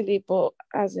very silly, but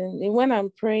as in when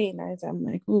I'm praying, I'm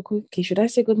like, oh, okay, should I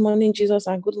say good morning, Jesus,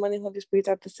 and good morning, Holy Spirit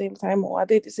at the same time, or are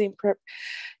they the same prep?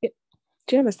 Do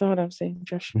you understand what I'm saying,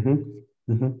 Josh?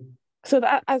 Mm-hmm. Mm-hmm. So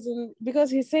that, as in,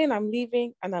 because he's saying I'm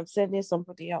leaving and I'm sending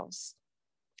somebody else.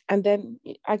 And then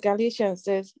Galatians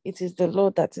says it is the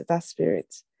Lord that is that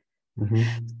Spirit.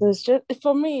 Mm-hmm. So it's just,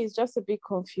 for me, it's just a bit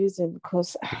confusing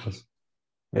because...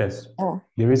 Yes.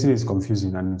 The reason it's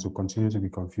confusing, and it will continue to be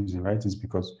confusing, right, is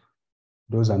because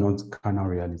those are not carnal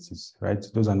realities, right?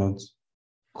 Those are not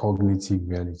cognitive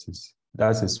realities.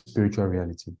 That's a spiritual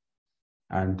reality.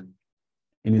 And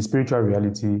in a spiritual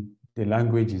reality, the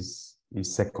language is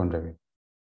secondary.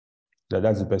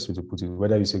 That's the best way to put it.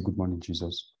 Whether you say good morning,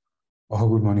 Jesus, or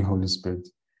good morning, Holy Spirit,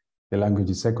 the language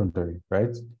is secondary,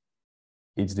 right?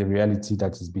 It's the reality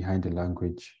that is behind the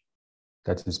language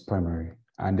that is primary.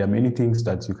 And there are many things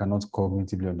that you cannot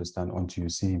cognitively understand until you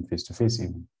see him face to face.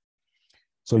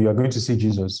 So you are going to see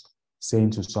Jesus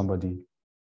saying to somebody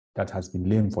that has been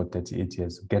lame for 38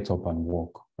 years, get up and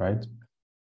walk, right?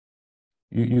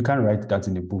 You can't write that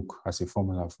in a book as a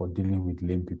formula for dealing with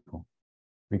lame people,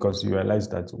 because you realize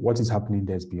that what is happening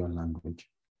there is beyond language.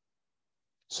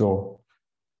 So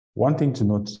one thing to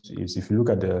note is if you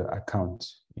look at the account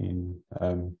in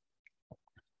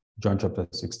John chapter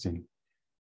 16,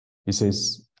 he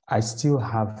says, I still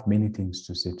have many things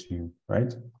to say to you,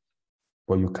 right?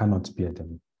 But you cannot bear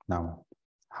them now.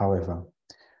 However,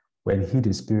 When he,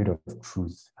 the Spirit of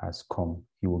truth, has come,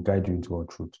 he will guide you into all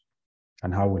truth.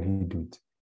 And how will he do it?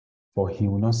 For he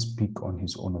will not speak on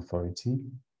his own authority,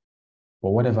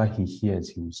 but whatever he hears,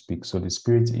 he will speak. So the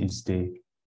Spirit is the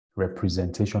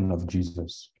representation of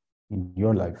Jesus in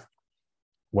your life.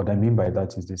 What I mean by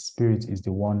that is the Spirit is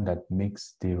the one that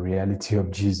makes the reality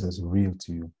of Jesus real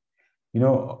to you. You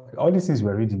know, all these things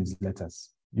we're reading is letters.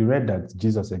 You read that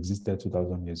Jesus existed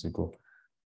 2,000 years ago.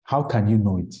 How can you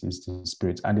know it is the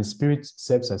Spirit? And the Spirit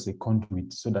serves as a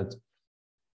conduit so that,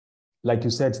 like you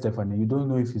said, Stephanie, you don't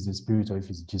know if it's the Spirit or if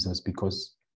it's Jesus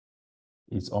because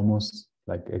it's almost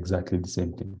like exactly the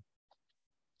same thing.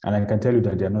 And I can tell you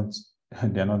that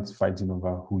they're not fighting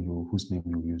over whose name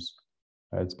you use,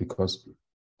 right? Because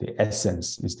the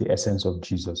essence is the essence of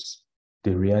Jesus.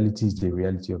 The reality is the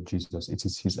reality of Jesus. It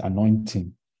is his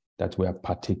anointing that we are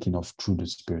partaking of through the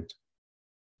Spirit,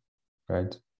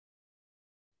 right?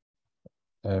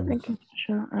 Thank you.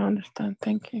 Sure, I understand.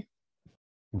 Thank you.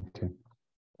 Okay.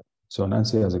 So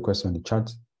Nancy has a question in the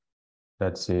chat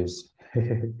that says,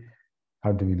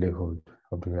 how do we lay hold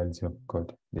of the reality of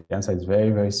God? The answer is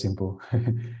very, very simple.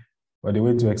 But the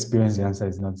way to experience the answer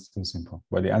is not so simple.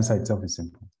 But the answer itself is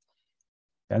simple.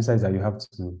 The answer is that you have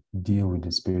to deal with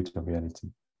the spirit of reality.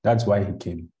 That's why he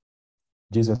came.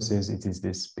 Jesus says it is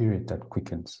the Spirit that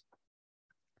quickens.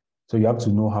 So you have to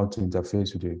know how to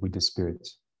interface with the Spirit.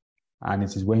 And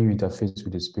it is when you interface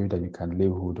with the Spirit that you can lay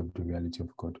hold of the reality of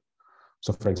God.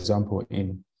 So for example,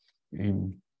 in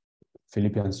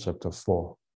Philippians chapter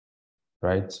 4,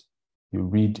 right, you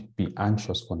read, be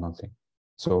anxious for nothing.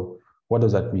 So what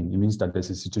does that mean? It means that there's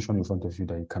a situation in front of you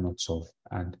that you cannot solve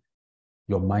and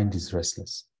your mind is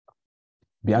restless.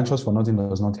 Be anxious for nothing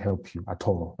does not help you at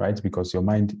all, right? Because your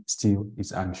mind still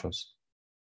is anxious.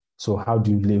 So how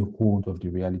do you lay hold of the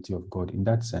reality of God? In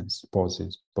that sense, Paul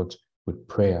says, but with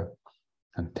prayer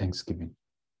and thanksgiving.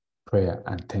 Prayer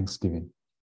and thanksgiving.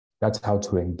 That's how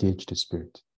to engage the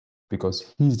Spirit,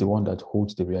 because he's the one that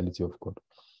holds the reality of God.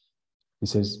 He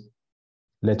says,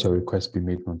 let your request be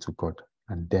made known to God,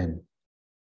 and then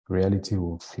reality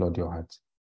will flood your heart,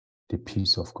 the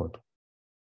peace of God.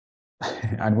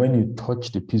 And when you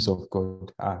touch the peace of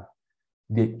God,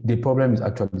 the problem is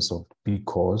actually solved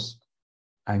because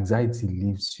anxiety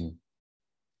leaves you.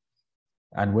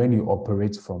 And when you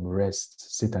operate from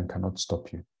rest, Satan cannot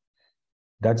stop you.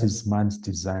 That is man's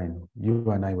design. You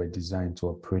and I were designed to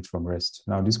operate from rest.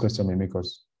 Now, this question may make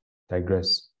us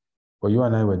digress, but you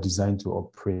and I were designed to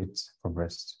operate from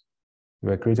rest. We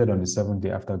were created on the seventh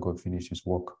day after God finished his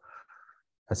work,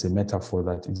 as a metaphor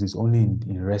that it is only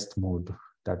in rest mode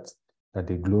that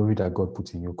the glory that God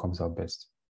put in you comes out best.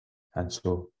 And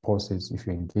so Paul says, if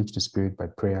you engage the Spirit by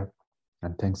prayer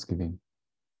and thanksgiving,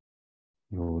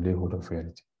 you will lay hold of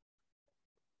reality.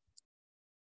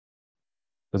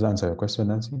 Does that answer your question,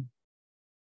 Nancy?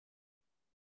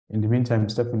 In the meantime,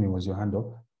 Stephanie, was your hand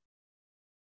up?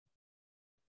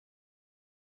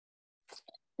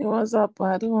 It was up, but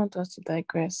I don't want us to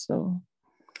digress. So,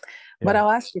 Yeah. But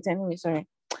I'll ask it anyway. Sorry.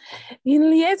 In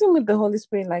liaising with the Holy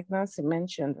Spirit, like Nancy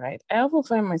mentioned, right? I often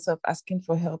find myself asking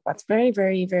for help. That's very,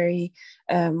 very, very,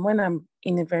 when I'm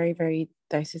in a very, very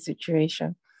dicey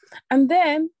situation. And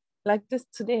then, like this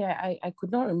today, I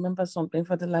could not remember something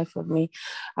for the life of me.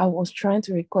 I was trying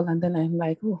to recall, and then I'm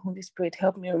like, oh, Holy Spirit,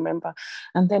 help me remember.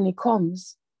 And then it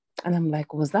comes, and I'm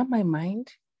like, was that my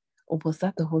mind? Or was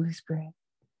that the Holy Spirit?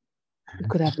 It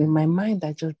could have been my mind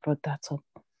that just brought that up.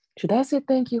 Should I say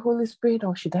thank you, Holy Spirit,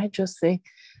 or should I just say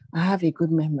I have a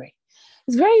good memory?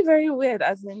 It's very, very weird,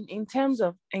 as in terms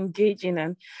of engaging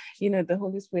and, the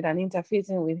Holy Spirit and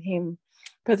interfacing with him,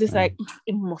 because it's like,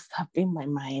 it must have been my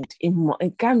mind.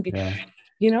 It can't be,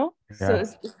 So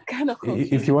it's kind of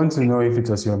confusing. If you want to know if it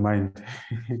was your mind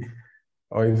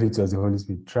or if it was the Holy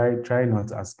Spirit, try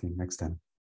not asking next time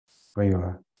when you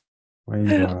are.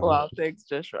 Wow, thanks,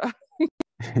 Joshua.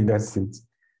 That's it.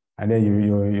 And then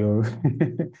you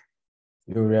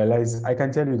you realize, I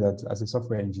can tell you that as a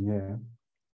software engineer,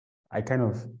 I kind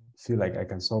of feel like I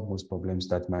can solve most problems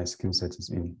that my skill set is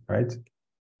in, right?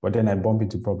 But then I bump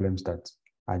into problems that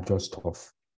are just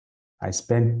tough.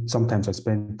 Sometimes I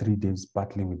spend 3 days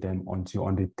battling with them until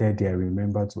on the third day I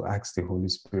remember to ask the Holy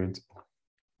Spirit.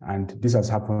 And this has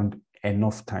happened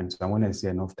enough times. And when I say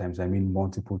enough times, I mean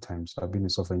multiple times. I've been a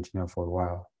software engineer for a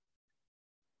while.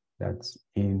 That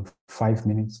in 5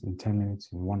 minutes, in 10 minutes,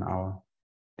 in 1 hour,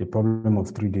 the problem of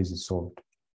 3 days is solved.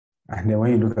 And then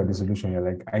when you look at the solution, you're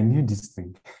like, I knew this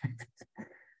thing.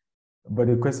 But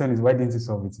the question is, why didn't you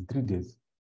solve it in 3 days?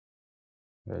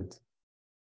 Right?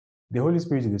 The Holy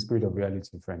Spirit is the spirit of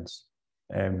reality, friends.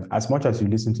 As much as you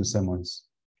listen to sermons,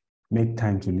 make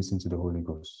time to listen to the Holy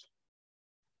Ghost.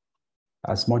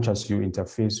 as much as you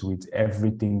interface with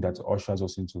everything that ushers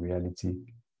us into reality,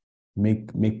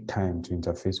 make time to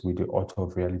interface with the author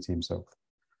of reality himself.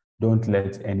 Don't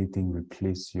let anything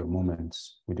replace your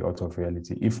moments with the author of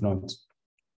reality. If not,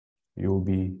 you'll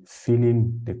be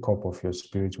filling the cup of your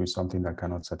spirit with something that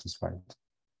cannot satisfy it.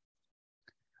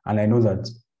 And I know that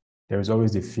there is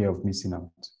always the fear of missing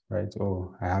out, right?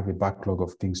 Oh, I have a backlog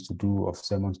of things to do, of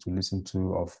sermons to listen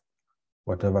to, of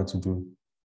whatever to do.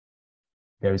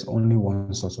 There is only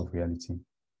one source of reality,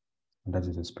 and that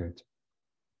is the Spirit.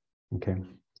 Okay.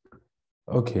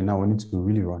 Okay, now we need to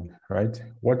really run, right?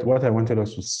 What I wanted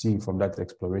us to see from that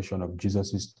exploration of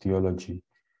Jesus's theology,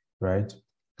 right,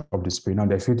 of the Spirit. Now,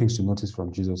 there are a few things to notice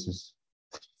from Jesus's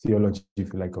theology,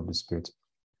 if you like, of the Spirit.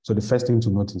 So the first thing to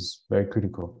notice, very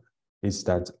critical, is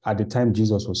that at the time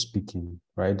Jesus was speaking,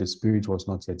 right, the Spirit was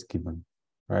not yet given,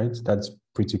 right? That's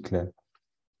pretty clear.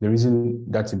 The reason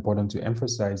that's important to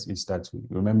emphasize is that,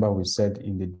 remember, we said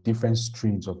in the different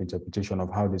streams of interpretation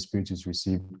of how the Spirit is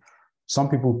received, some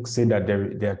people say that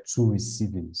there are two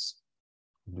receivings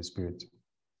of the Spirit,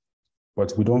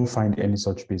 but we don't find any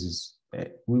such basis.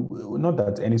 Not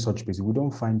that any such basis, we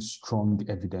don't find strong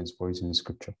evidence for it in the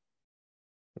Scripture.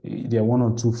 There are one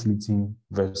or two fleeting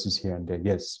verses here and there,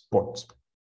 yes, but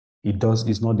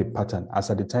it's not the pattern. As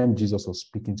at the time Jesus was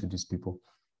speaking to these people,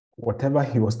 whatever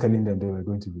he was telling them they were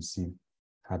going to receive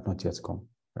had not yet come,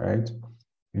 right?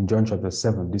 In John chapter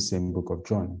 7, this same book of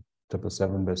John, chapter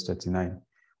 7, verse 39,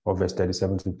 or verse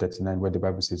 37 to 39, where the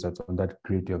Bible says that on that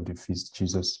great day of the feast,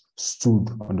 Jesus stood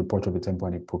on the porch of the temple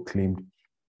and he proclaimed,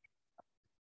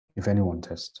 if anyone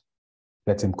thirsts,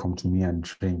 let him come to me and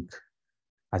drink.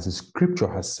 As the scripture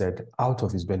has said, out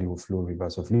of his belly will flow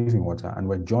rivers of living water. And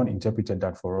when John interpreted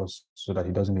that for us so that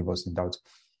he doesn't leave us in doubt,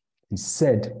 he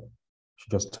said,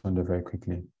 should just turn there very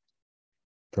quickly.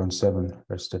 John 7,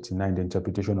 verse 39, the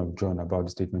interpretation of John about the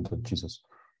statement of Jesus.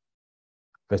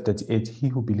 Verse 38, he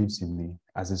who believes in me,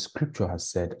 as the scripture has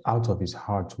said, out of his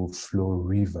heart will flow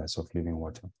rivers of living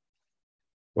water.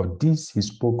 But this he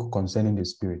spoke concerning the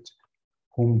Spirit,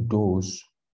 whom those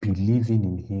believing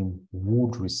in him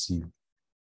would receive.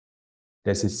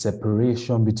 There's a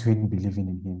separation between believing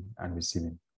in him and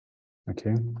receiving.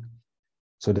 Okay?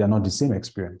 So they are not the same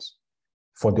experience.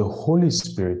 For the Holy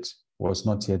Spirit was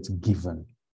not yet given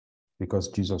because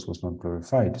Jesus was not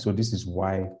glorified. So this is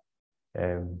why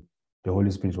the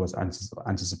Holy Spirit was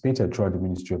anticipated throughout the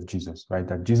ministry of Jesus, right?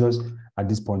 That Jesus at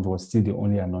this point was still the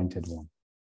only anointed one.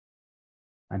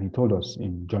 And he told us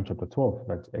in John chapter 12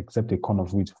 that except a corn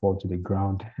of wheat fall to the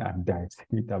ground and dies,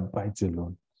 it abides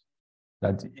alone.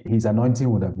 That his anointing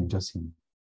would have been just him.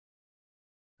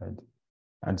 Right?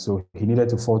 And so he needed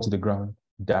to fall to the ground,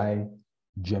 die,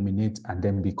 germinate, and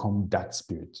then become that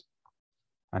Spirit.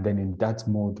 And then in that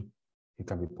mode, he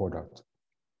can be poured out.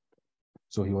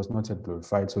 So he was not yet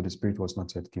glorified, so the Spirit was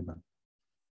not yet given.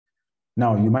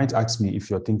 Now, you might ask me, if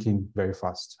you're thinking very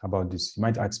fast about this, you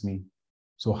might ask me,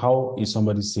 so how is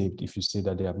somebody saved if you say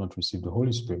that they have not received the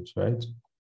Holy Spirit, right?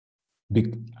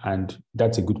 And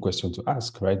that's a good question to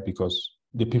ask, right? Because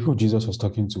the people Jesus was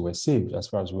talking to were saved as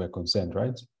far as we're concerned,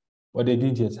 right? But they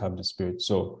didn't yet have the Spirit.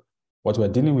 So what we're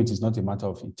dealing with is not a matter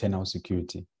of eternal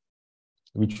security,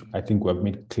 which I think we have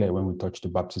made clear when we touched the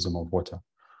baptism of water.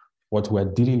 What we're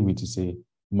dealing with is a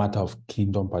matter of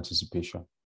kingdom participation,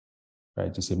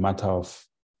 right? It's a matter of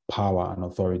power and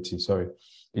authority.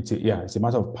 It's a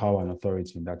matter of power and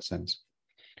authority in that sense.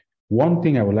 One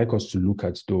thing I would like us to look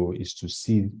at, though, is to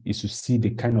see the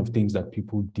kind of things that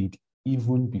people did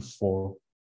even before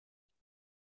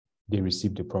they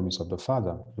received the promise of the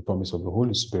Father, the promise of the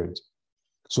Holy Spirit.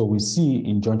 So we see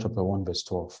in John chapter 1, verse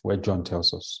 12, where John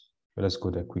tells us, let's go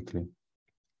there quickly.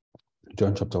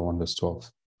 John chapter 1, verse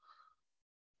 12.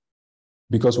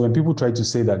 Because when people try to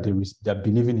say that they're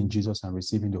believing in Jesus and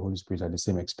receiving the Holy Spirit are the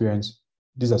same experience,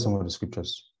 these are some of the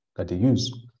scriptures that they use.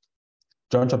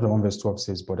 John chapter 1, verse 12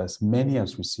 says, but as many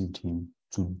as received him,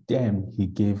 to them he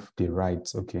gave the right.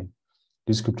 Okay,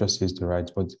 this scripture says the right,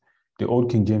 but the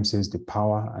Old King James says the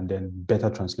power, and then better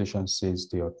translation says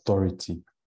the authority,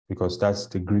 because that's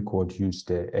the Greek word used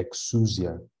there,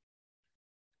 exousia.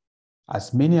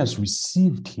 As many as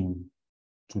received him,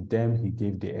 to them he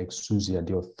gave the exousia,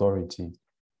 the authority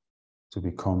to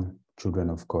become children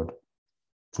of God,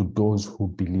 to those who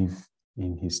believe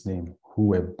in his name, who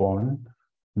were born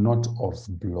not of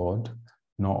blood,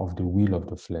 nor of the will of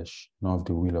the flesh, nor of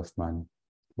the will of man,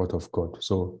 but of God.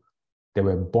 So they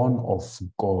were born of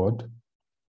God,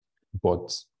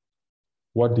 but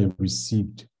what they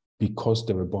received because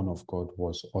they were born of God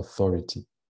was authority,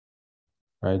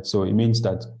 right? So it means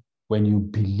that when you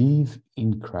believe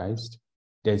in Christ,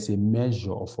 there's a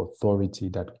measure of authority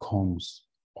that comes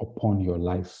upon your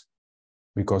life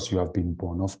because you have been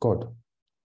born of God.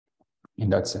 In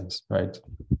that sense, right?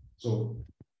 So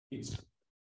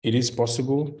it is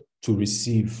possible to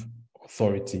receive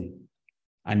authority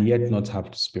and yet not have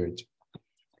the Spirit.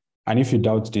 And if you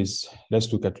doubt this,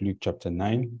 let's look at Luke chapter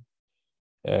 9.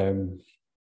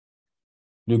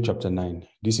 Luke chapter 9.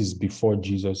 This is before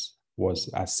Jesus was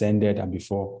ascended and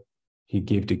before he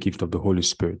gave the gift of the Holy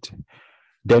Spirit.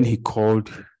 Then he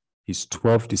called his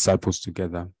 12 disciples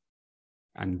together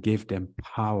and gave them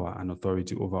power and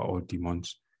authority over all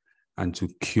demons and to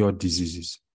cure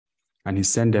diseases. And he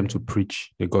sent them to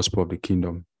preach the gospel of the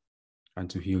kingdom and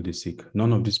to heal the sick.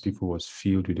 None of these people was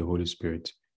filled with the Holy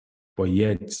Spirit, but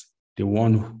yet the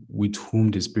one with whom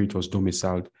the Spirit was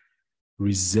domiciled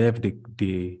reserved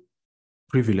the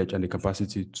privilege and the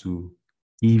capacity to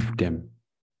give them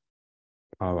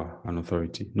power and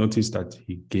authority. Notice that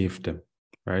he gave them,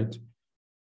 right?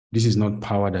 This is not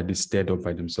power that they stirred up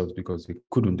by themselves because they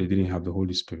didn't have the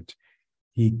Holy Spirit.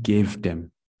 He gave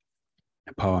them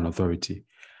power and authority.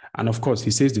 And of course,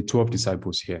 he says the 12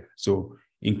 disciples here, so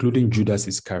including Judas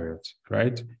Iscariot,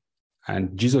 right?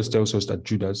 And Jesus tells us that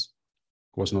Judas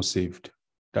was not saved.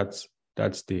 That's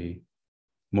the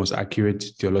most accurate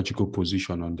theological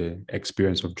position on the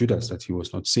experience of Judas, that he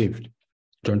was not saved.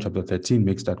 John chapter 13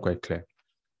 makes that quite clear.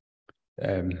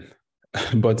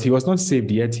 But he was not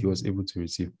saved, yet he was able to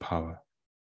receive power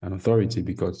and authority,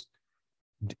 because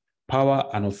power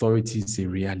and authority is a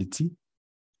reality,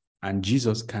 and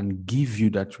Jesus can give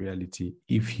you that reality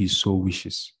if he so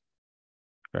wishes,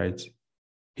 right?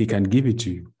 He can give it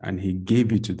to you, and he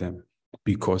gave it to them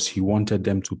because he wanted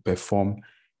them to perform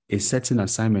a certain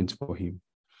assignment for him.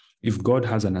 If God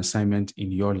has an assignment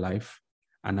in your life,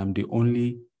 and I'm the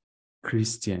only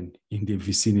Christian in the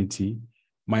vicinity,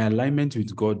 my alignment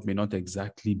with God may not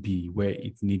exactly be where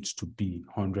it needs to be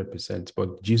 100%,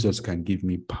 but Jesus can give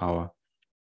me power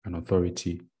and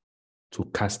authority to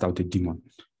cast out a demon.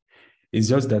 It's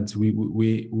just that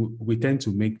we tend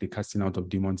to make the casting out of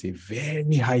demons a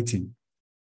very high thing,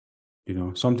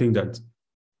 something that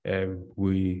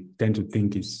we tend to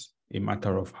think is a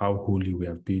matter of how holy we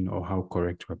have been or how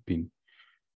correct we have been.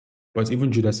 But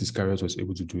even Judas Iscariot was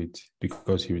able to do it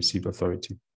because he received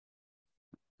authority.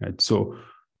 Right? So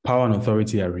power and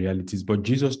authority are realities, but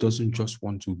Jesus doesn't just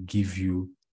want to give you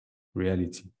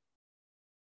reality.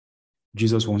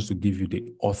 Jesus wants to give you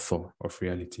the author of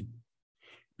reality.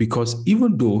 Because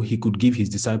even though he could give his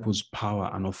disciples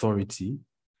power and authority,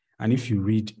 and if you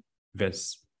read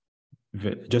verse,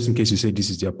 just in case you say this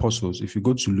is the apostles, if you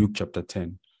go to Luke chapter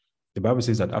 10, the Bible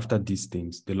says that after these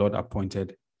things, the Lord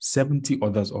appointed 70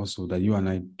 others also that you and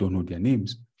I don't know their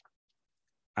names.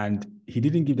 And he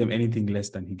didn't give them anything less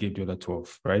than he gave the other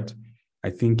 12, right? I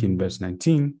think in verse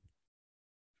 19,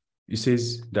 it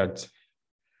says that,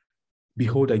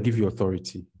 behold, I give you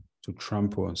authority to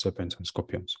trample on serpents and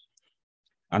scorpions,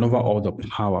 and over all the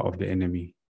power of the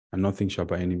enemy, and nothing shall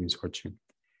by any means hurt you.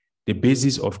 The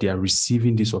basis of their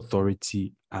receiving this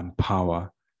authority and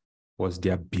power was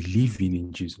their believing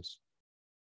in Jesus.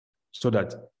 So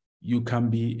that you can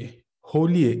be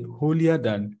holier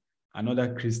than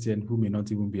another Christian who may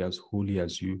not even be as holy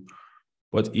as you.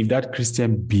 But if that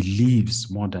Christian believes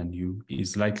more than you,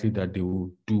 it's likely that they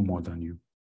will do more than you.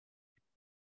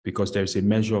 Because there's a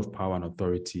measure of power and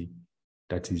authority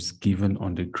that is given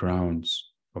on the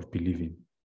grounds of believing.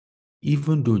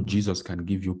 Even though Jesus can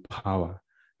give you power,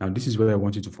 now this is where I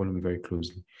want you to follow me very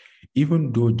closely.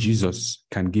 Even though Jesus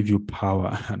can give you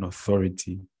power and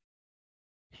authority,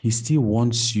 he still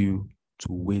wants you to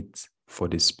wait for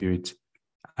the Spirit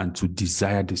and to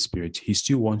desire the Spirit. He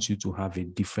still wants you to have a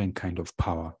different kind of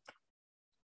power.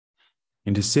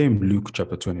 In the same Luke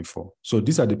chapter 24. So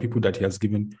these are the people that he has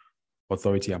given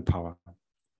authority and power,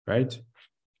 right?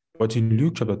 But in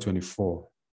Luke chapter 24,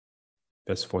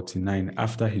 verse 49,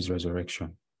 after his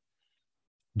resurrection,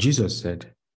 Jesus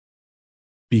said,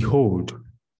 behold,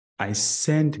 I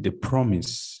send the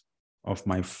promise of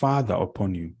my Father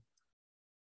upon you,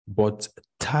 but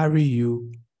tarry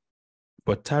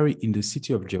in the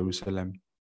city of Jerusalem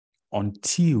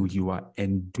until you are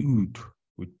endued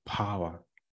with power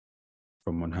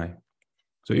from on high.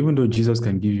 So even though Jesus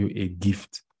can give you a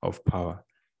gift of power,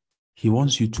 he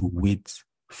wants you to wait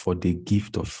for the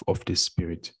gift of the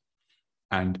Spirit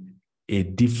and a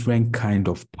different kind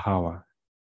of power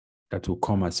that will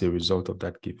come as a result of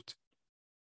that gift.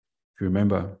 If you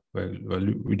remember, we're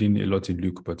reading a lot in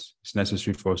Luke, but it's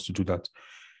necessary for us to do that.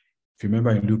 If you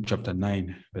remember in Luke chapter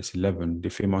 9, verse 11, the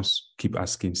famous keep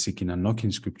asking, seeking, and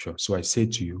knocking scripture. So I say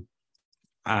to you,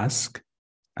 ask,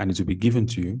 and it will be given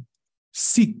to you.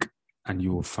 Seek, and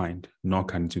you will find.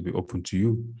 Knock, and it will be open to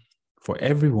you. For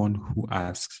everyone who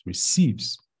asks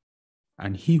receives,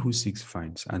 and he who seeks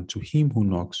finds, and to him who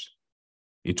knocks,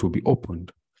 it will be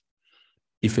opened.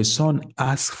 If a son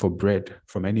asks for bread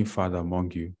from any father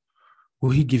among you,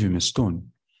 will he give him a stone?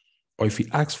 Or if he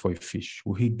asks for a fish,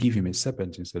 will he give him a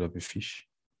serpent instead of a fish?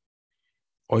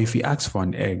 Or if he asks for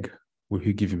an egg, will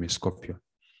he give him a scorpion?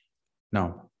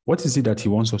 Now, what is it that he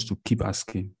wants us to keep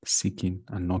asking, seeking,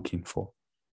 and knocking for?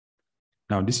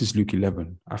 Now, this is Luke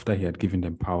 11, after he had given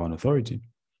them power and authority.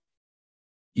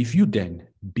 If you then,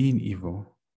 being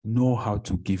evil, know how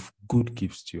to give good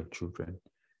gifts to your children,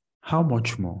 how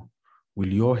much more will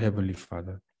your heavenly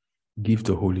Father give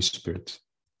the Holy Spirit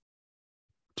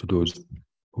to those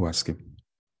who ask him?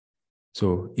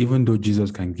 So even though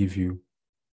Jesus can give you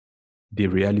the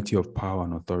reality of power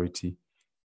and authority,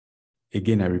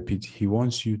 again, I repeat, he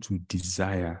wants you to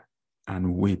desire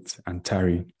and wait and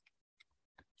tarry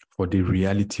for the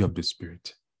reality of the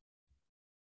Spirit.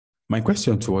 My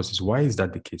question to us is, why is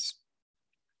that the case?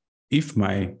 If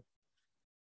my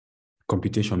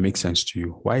computation makes sense to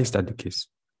you, why is that the case?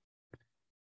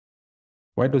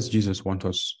 Why does Jesus want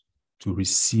us to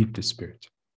receive the Spirit?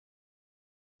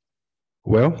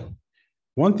 Well,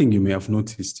 one thing you may have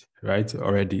noticed, right,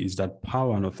 already is that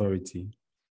power and authority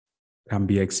can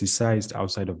be exercised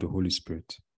outside of the Holy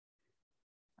Spirit.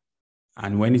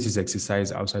 And when it is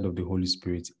exercised outside of the Holy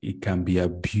Spirit, it can be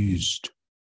abused,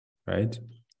 right?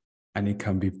 And it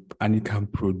can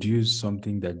produce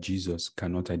something that Jesus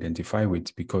cannot identify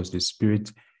with because the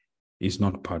Spirit is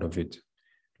not part of it.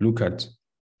 Look at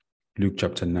Luke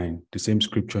chapter 9, the same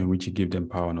scripture in which he gave them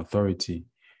power and authority.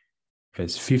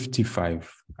 Verse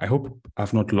 55. I hope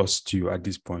I've not lost you at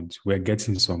this point. We're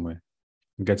getting somewhere.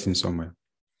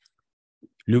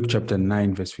 Luke chapter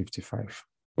 9, verse 55.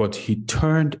 But he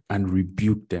turned and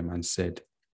rebuked them and said,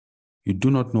 you do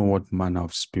not know what manner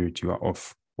of spirit you are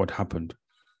of. What happened?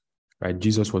 Right?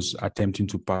 Jesus was attempting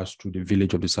to pass through the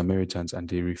village of the Samaritans, and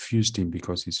they refused him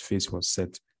because his face was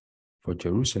set for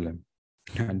Jerusalem.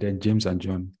 And then James and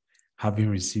John, having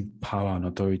received power and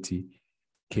authority,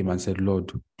 came and said,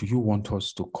 Lord, do you want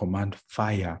us to command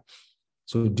fire?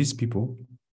 So these people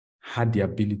had the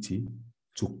ability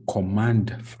to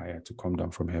command fire to come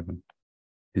down from heaven,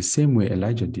 the same way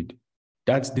Elijah did.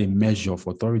 That's the measure of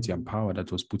authority and power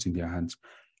that was put in their hands.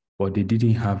 But they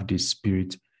didn't have the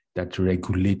Spirit that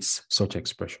regulates such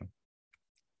expression.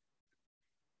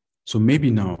 So maybe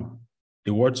now,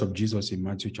 the words of Jesus in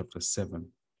Matthew chapter 7,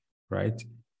 right,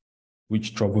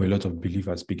 which trouble a lot of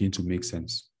believers, begin to make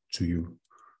sense to you,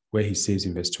 where he says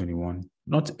in verse 21,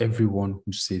 not everyone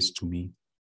who says to me,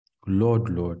 Lord,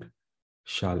 Lord,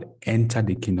 shall enter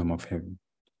the kingdom of heaven,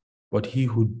 but he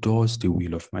who does the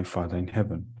will of my Father in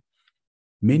heaven.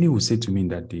 Many will say to me in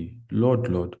that day, Lord,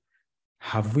 Lord,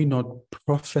 have we not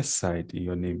prophesied in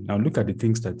your name? Now look at the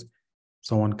things that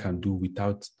someone can do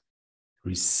without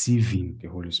receiving the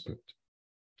Holy Spirit,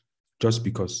 just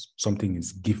because something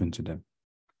is given to them.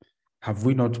 Have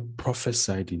we not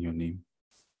prophesied in your name,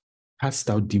 cast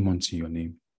out demons in your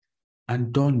name,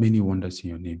 and done many wonders in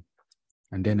your name?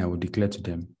 And then I will declare to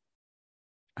them,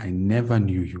 I never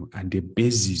knew you. And the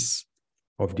basis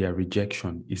of their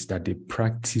rejection is that they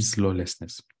practice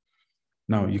lawlessness.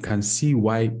 Now, you can see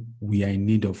why we are in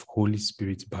need of Holy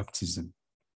Spirit baptism.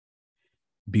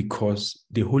 Because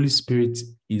the Holy Spirit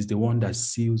is the one that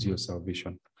seals your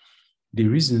salvation. The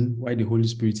reason why the Holy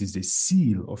Spirit is the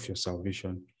seal of your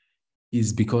salvation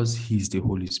is because he is the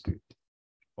Holy Spirit,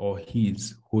 or he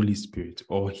is Holy Spirit,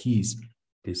 or he is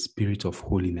the Spirit of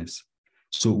holiness.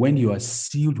 So when you are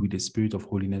sealed with the Spirit of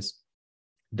holiness,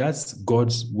 that's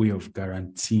God's way of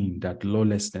guaranteeing that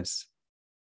lawlessness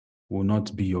will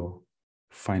not be your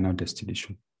final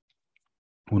destination,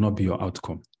 will not be your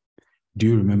outcome. Do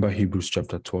you remember Hebrews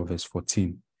chapter 12, verse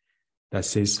 14, that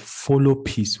says, follow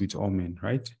peace with all men,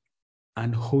 right?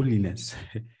 And holiness,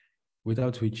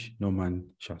 without which no man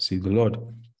shall see the Lord.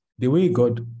 The way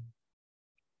God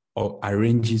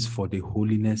arranges for the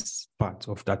holiness part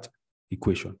of that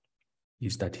equation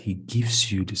is that he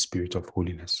gives you the Spirit of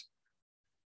holiness,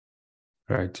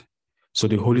 right? So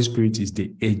the Holy Spirit is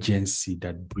the agency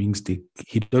that brings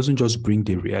he doesn't just bring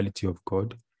the reality of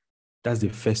God. That's the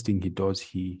first thing he does.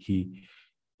 He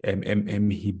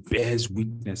bears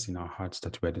witness in our hearts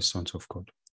that we're the sons of God.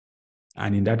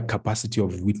 And in that capacity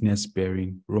of witness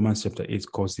bearing, Romans chapter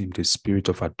 8 calls him the Spirit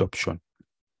of adoption,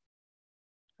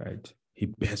 right? He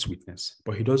bears witness.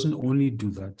 But he doesn't only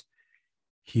do that.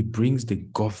 He brings the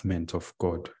government of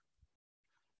God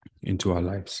into our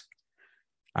lives.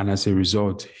 And as a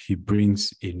result, he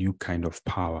brings a new kind of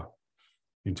power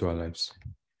into our lives.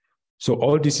 So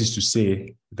all this is to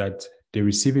say that the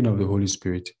receiving of the Holy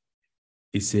Spirit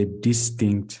is a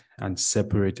distinct and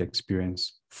separate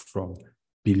experience from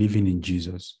believing in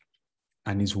Jesus,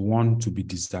 and is one to be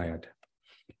desired.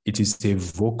 It is a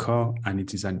vocal and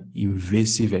it is an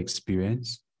invasive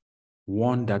experience,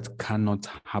 one that cannot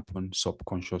happen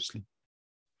subconsciously.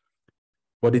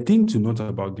 But the thing to note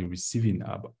about the receiving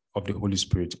of the Holy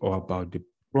Spirit, or about the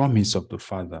promise of the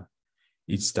Father,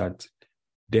 is that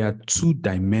there are two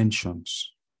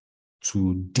dimensions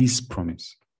to this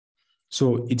promise.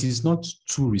 So it is not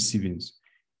two receivings.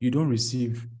 You don't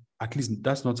receive, at least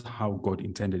that's not how God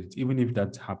intended it. Even if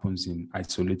that happens in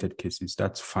isolated cases,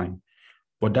 that's fine.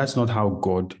 But that's not how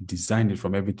God designed it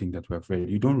from everything that we have read.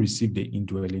 You don't receive the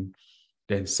indwelling,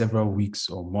 then several weeks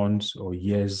or months or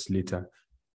years later,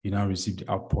 you now receive the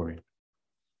outpouring.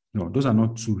 No, those are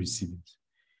not two receivings.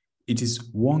 It is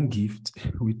one gift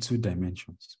with two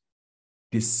dimensions.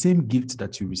 The same gift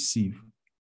that you receive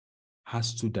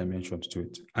has two dimensions to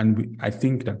it. And I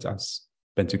think that as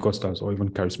Pentecostals or even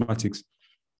charismatics,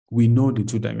 we know the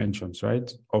two dimensions,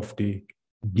 right, of the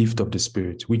gift of the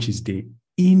Spirit, which is the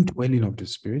indwelling of the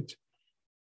Spirit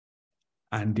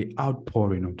and the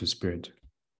outpouring of the Spirit.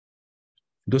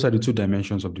 Those are the two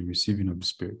dimensions of the receiving of the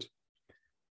Spirit.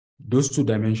 Those two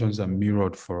dimensions are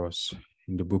mirrored for us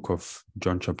in the book of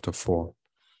John chapter 4.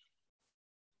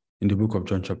 In the book of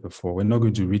John chapter 4, we're not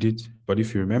going to read it, but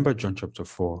if you remember John chapter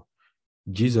 4,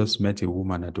 Jesus met a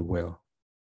woman at the well,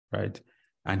 right?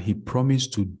 And he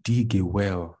promised to dig a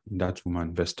well in that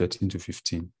woman, verse 13 to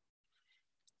 15.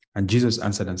 And Jesus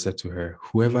answered and said to her,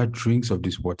 "Whoever drinks of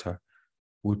this water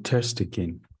will thirst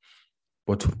again.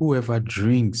 But whoever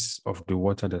drinks of the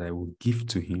water that I will give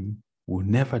to him will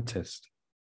never thirst.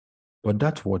 But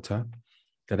that water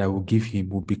that I will give him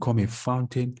will become a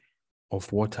fountain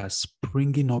of water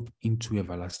springing up into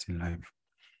everlasting life."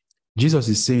 Jesus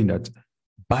is saying that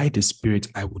by the Spirit,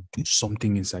 I will do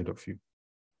something inside of you.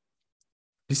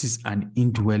 This is an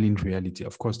indwelling reality.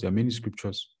 Of course, there are many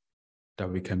scriptures that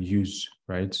we can use,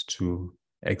 right, to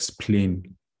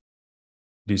explain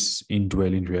this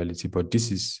indwelling reality. But this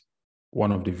is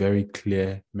one of the very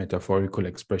clear metaphorical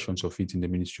expressions of it in the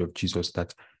ministry of Jesus,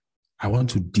 that I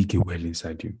want to dig a well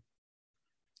inside you.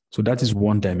 So that is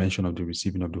one dimension of the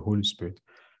receiving of the Holy Spirit.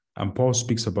 And Paul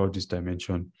speaks about this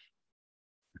dimension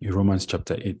in Romans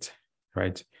chapter 8,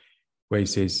 right, where he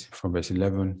says from verse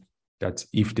 11 that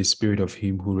if the Spirit of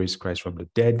him who raised Christ from the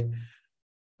dead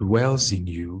dwells in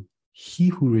you, he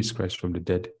who raised Christ from the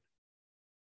dead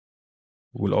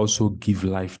will also give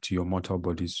life to your mortal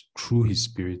bodies through his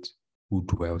Spirit who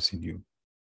dwells in you.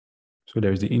 So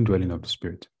there is the indwelling of the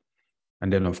Spirit.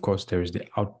 And then, of course, there is the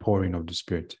outpouring of the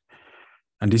Spirit.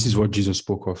 And this is what Jesus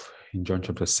spoke of in John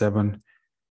chapter 7,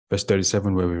 verse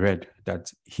 37, where we read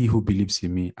that he who believes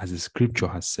in me, as the scripture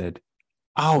has said,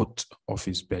 out of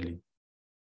his belly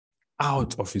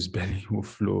will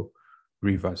flow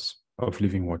rivers of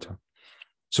living water.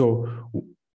 So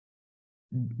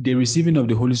the receiving of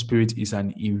the Holy Spirit is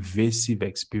an invasive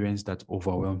experience that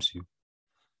overwhelms you.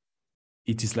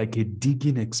 It is like a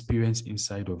digging experience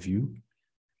inside of you,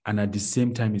 and at the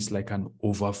same time, it's like an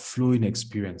overflowing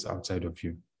experience outside of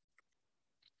you.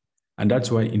 And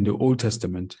that's why in the Old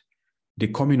Testament, the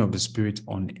coming of the Spirit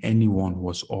on anyone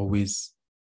was always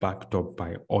backed up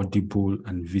by audible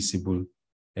and visible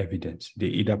evidence. They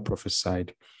either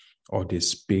prophesied, or they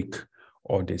spake,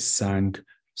 or they sang.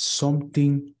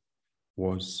 Something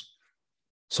was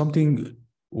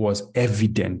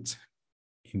evident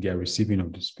in their receiving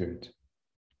of the Spirit.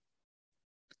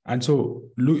 And so,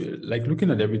 looking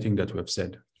at everything that we have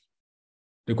said,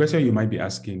 the question you might be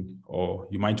asking, or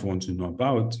you might want to know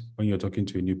about when you're talking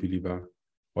to a new believer,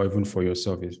 or even for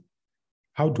yourself, is,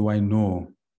 how do I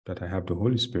know that I have the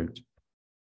Holy Spirit?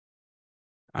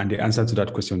 And the answer to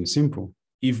that question is simple.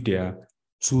 If there are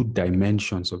two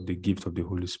dimensions of the gift of the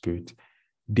Holy Spirit,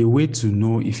 the way to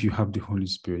know if you have the Holy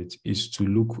Spirit is to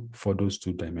look for those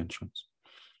two dimensions.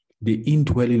 The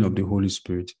indwelling of the Holy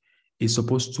Spirit is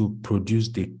supposed to produce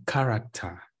the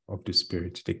character of the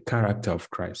Spirit, the character of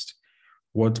Christ,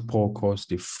 what Paul calls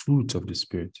the fruit of the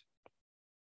Spirit.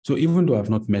 So even though I've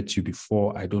not met you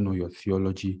before, I don't know your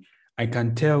theology, I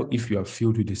can tell if you are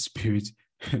filled with the Spirit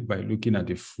by looking at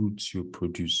the fruits you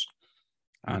produce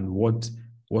and what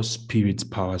spirit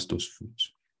powers those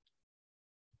fruits.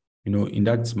 You know, in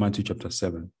that Matthew chapter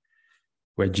 7,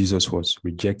 where Jesus was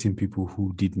rejecting people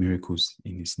who did miracles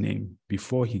in his name,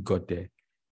 before he got there,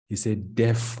 he said,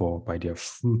 therefore, by their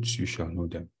fruits you shall know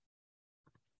them.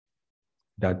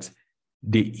 That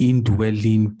the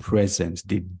indwelling presence,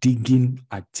 the digging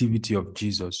activity of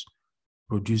Jesus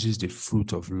produces the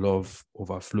fruit of love,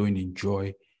 overflowing in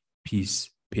joy, peace,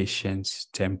 patience,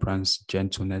 temperance,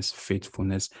 gentleness,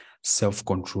 faithfulness,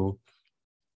 self-control.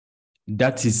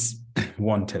 That is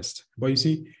one test. But you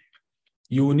see,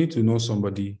 you will need to know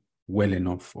somebody well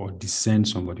enough or discern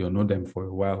somebody or know them for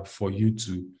a while for you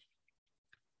to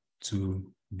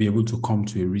be able to come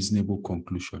to a reasonable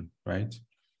conclusion, right?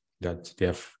 That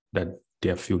they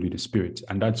are filled with the Spirit.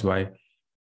 And that's why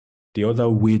the other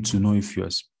way to know if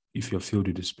you're filled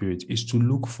with the Spirit is to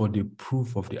look for the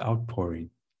proof of the outpouring.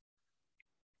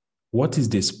 What is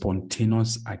the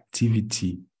spontaneous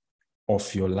activity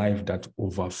of your life that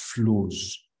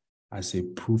overflows as a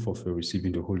proof of your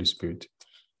receiving the Holy Spirit?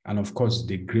 And of course,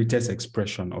 the greatest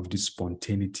expression of this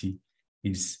spontaneity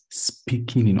is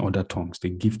speaking in other tongues, the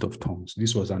gift of tongues.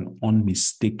 This was an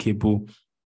unmistakable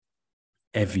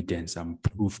evidence and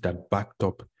proof that backed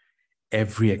up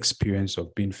every experience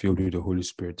of being filled with the Holy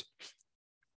Spirit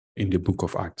in the book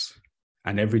of Acts.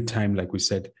 And every time, like we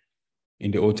said, in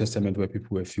the Old Testament where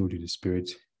people were filled with the Spirit,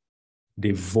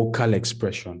 the vocal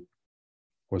expression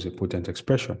was a potent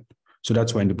expression. So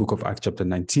that's why in the book of Acts chapter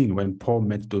 19, when Paul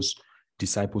met those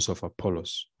disciples of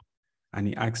Apollos, and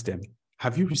he asked them,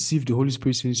 have you received the Holy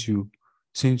Spirit since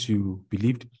you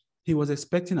believed? He was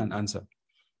expecting an answer.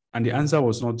 And the answer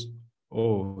was not,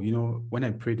 when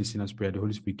I prayed the sinner's prayer, the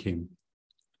Holy Spirit came.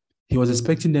 He was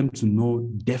expecting them to know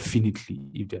definitely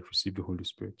if they have received the Holy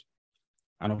Spirit.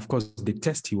 And of course, the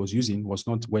test he was using was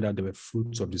not whether there were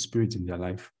fruits of the Spirit in their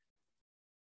life,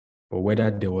 or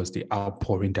whether there was the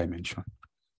outpouring dimension.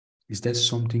 Is there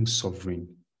something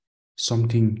sovereign,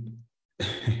 something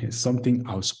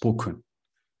outspoken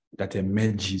that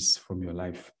emerges from your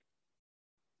life?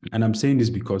 And I'm saying this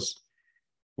because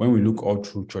when we look all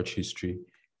through church history,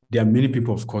 there are many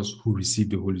people, of course, who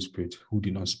received the Holy Spirit who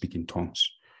did not speak in tongues.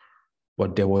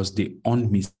 But there was the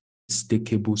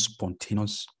unmistakable,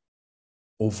 spontaneous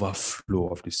overflow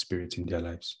of the Spirit in their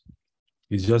lives.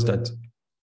 It's just that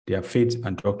their faith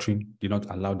and doctrine did not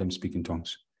allow them to speak in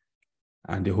tongues.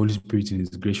 And the Holy Spirit in his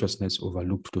graciousness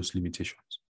overlooked those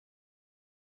limitations,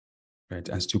 right?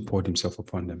 And still poured himself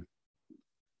upon them.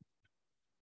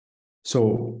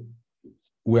 So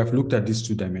we have looked at these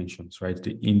two dimensions, right?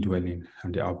 The indwelling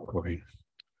and the outpouring.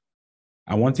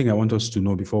 And one thing I want us to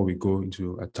know before we go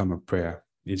into a time of prayer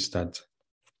is that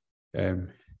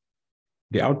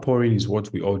the outpouring is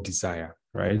what we all desire,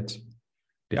 right?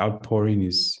 The outpouring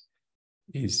is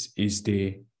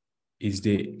the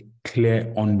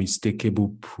clear,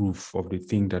 unmistakable proof of the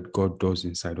thing that God does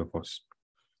inside of us.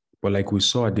 But like we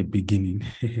saw at the beginning,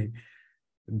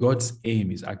 God's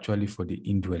aim is actually for the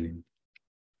indwelling.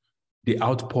 The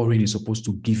outpouring is supposed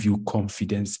to give you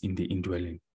confidence in the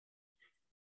indwelling.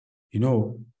 You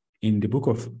know, in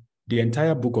the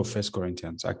entire book of 1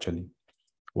 Corinthians actually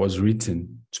was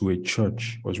written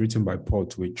by Paul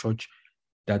to a church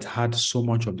that had so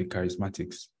much of the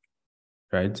charismatics,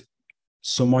 right?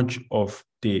 So much of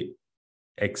the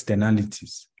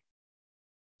externalities,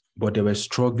 but they were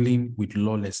struggling with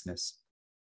lawlessness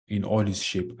in all its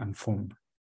shape and form.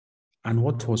 And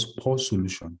what was Paul's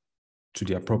solution to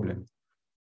their problem?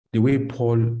 The way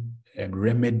Paul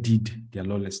remedied their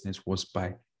lawlessness was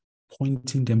by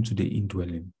pointing them to the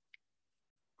indwelling.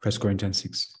 1 Corinthians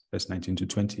 6, verse 19 to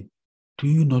 20. Do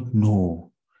you not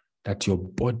know that your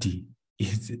body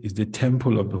is the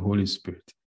temple of the Holy Spirit,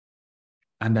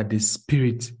 and that the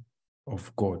Spirit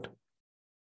of God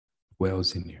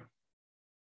dwells in you?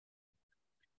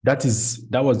 That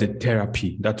was the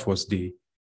therapy. That was the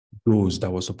dose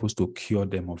that was supposed to cure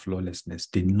them of lawlessness,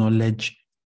 the knowledge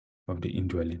of the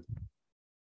indwelling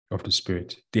of the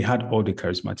Spirit. They had all the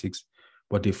charismatics,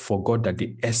 but they forgot that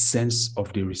the essence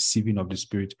of the receiving of the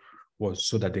Spirit was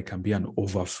so that there can be an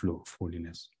overflow of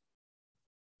holiness.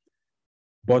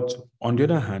 But on the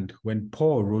other hand, when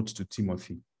Paul wrote to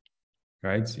Timothy,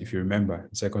 right, if you remember,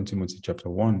 2 Timothy chapter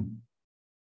 1,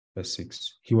 verse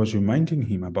 6, he was reminding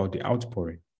him about the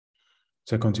outpouring.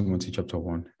 2 Timothy chapter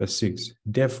 1, verse 6,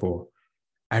 therefore,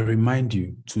 I remind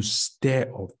you to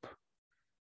stir up.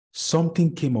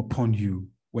 Something came upon you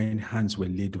when hands were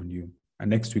laid on you. And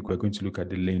next week, we're going to look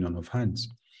at the laying on of hands.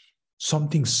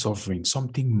 Something sovereign,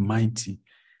 something mighty,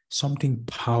 something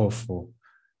powerful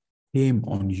came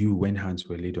on you when hands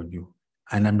were laid on you.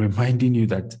 And I'm reminding you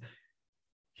that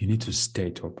you need to stir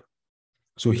it up.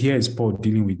 So here is Paul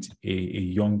dealing with a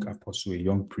young apostle, a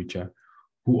young preacher,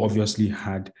 who obviously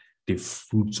had the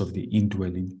fruits of the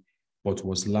indwelling, but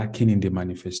was lacking in the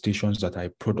manifestations that are a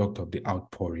product of the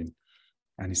outpouring.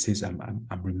 And he says, I'm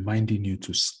reminding you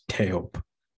to stir up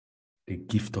the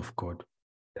gift of God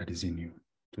that is in you,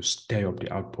 to stir up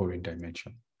the outpouring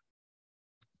dimension.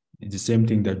 It's the same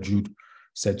thing that Jude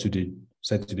said to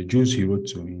the Jews he wrote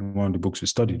to in one of the books we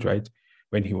studied, right?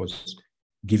 When he was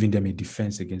giving them a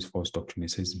defense against false doctrine. He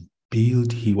says,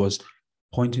 he was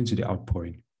pointing to the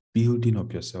outpouring. building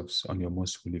up yourselves on your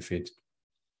most holy faith,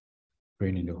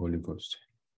 praying in the Holy Ghost.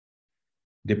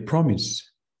 The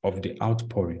promise of the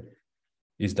outpouring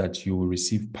is that you will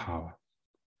receive power.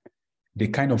 The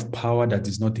kind of power that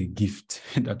is not a gift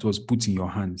that was put in your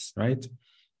hands, right?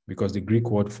 Because the Greek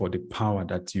word for the power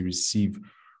that you receive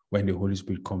when the Holy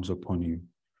Spirit comes upon you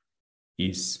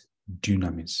is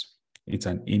dunamis. It's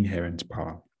an inherent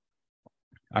power.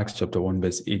 Acts chapter 1,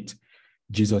 verse 8,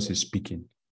 Jesus is speaking.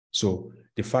 So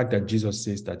the fact that Jesus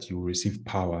says that you will receive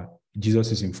power,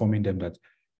 Jesus is informing them that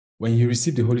when you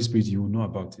receive the Holy Spirit, you will know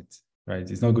about it, right?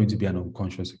 It's not going to be an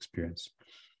unconscious experience.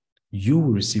 You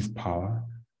will receive power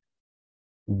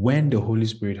when the Holy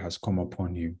Spirit has come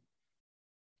upon you,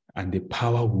 and the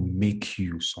power will make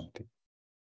you something.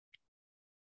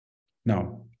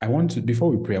 Now, before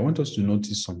we pray, I want us to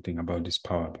notice something about this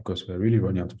power, because we're really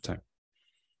running out of time.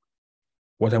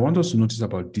 What I want us to notice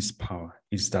about this power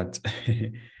is that,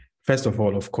 first of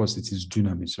all, of course, it is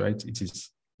dunamis, right? It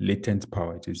is latent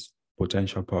power. It is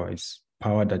potential power. It's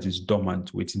power that is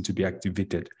dormant, waiting to be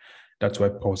activated. That's why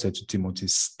Paul said to Timothy,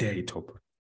 stir it up.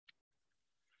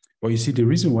 But you see, the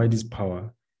reason why this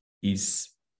power is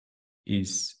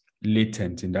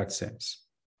latent in that sense,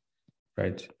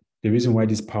 right? The reason why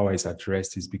this power is at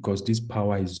rest is because this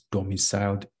power is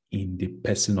domiciled in the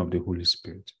person of the Holy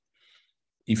Spirit.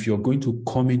 If you're going to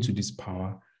come into this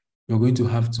power, you're going to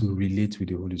have to relate with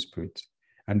the Holy Spirit.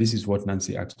 And this is what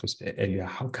Nancy asked us earlier.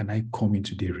 How can I come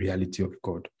into the reality of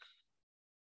God?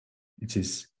 It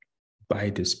is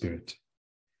by the Spirit.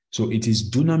 So it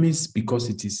is dunamis because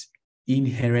it is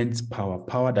inherent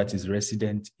power that is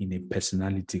resident in a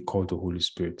personality called the Holy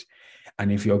Spirit.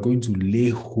 And if you're going to lay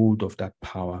hold of that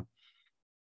power,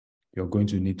 you're going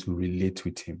to need to relate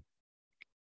with him.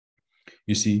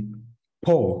 You see,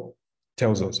 Paul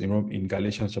tells us in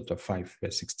Galatians chapter 5,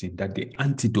 verse 16, that the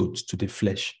antidote to the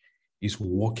flesh is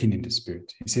walking in the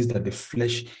Spirit. He says that the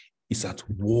flesh is at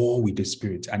war with the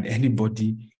Spirit, and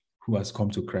anybody who has come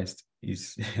to Christ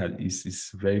is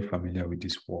very familiar with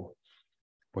this war.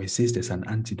 But he says there's an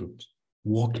antidote.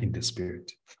 Walk in the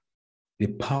Spirit. The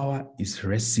power is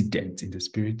resident in the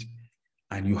Spirit,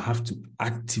 and you have to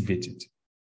activate it.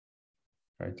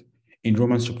 Right? In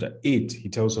Romans chapter 8,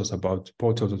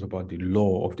 Paul tells us about the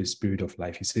law of the Spirit of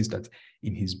life. He says that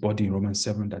in his body, in Romans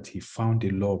 7, that he found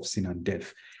the law of sin and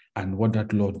death. And what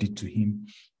that law did to him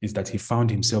is that he found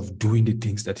himself doing the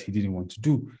things that he didn't want to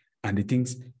do. And the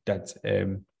things that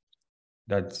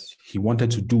he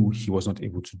wanted to do, he was not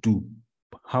able to do.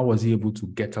 How was he able to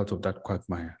get out of that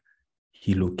quagmire?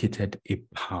 He located a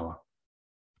power.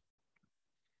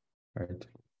 Right?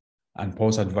 And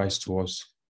Paul's advice to us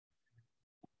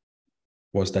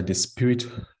was that the Spirit,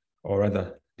 or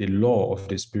rather the law of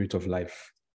the Spirit of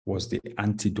life, was the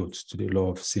antidote to the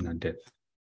law of sin and death.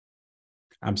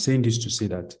 I'm saying this to say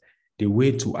that the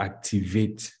way to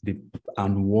activate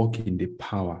and walk in the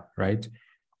power, right,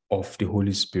 of the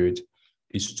Holy Spirit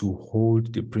is to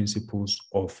hold the principles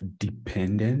of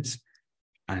dependence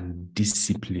and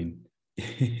discipline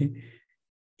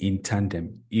in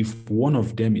tandem. If one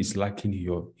of them is lacking in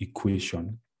your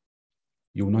equation,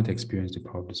 you will not experience the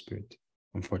power of the Spirit,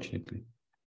 unfortunately.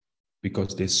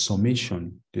 Because the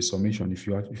summation,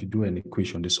 if you do an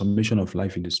equation, the summation of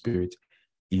life in the Spirit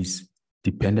is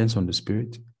dependence on the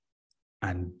Spirit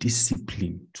and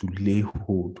discipline to lay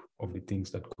hold of the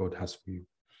things that God has for you.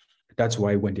 That's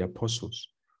why when the apostles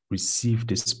received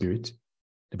the Spirit,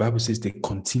 the Bible says they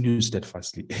continue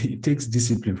steadfastly. It takes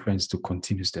discipline, friends, to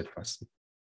continue steadfastly.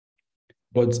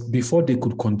 But before they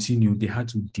could continue, they had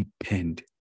to depend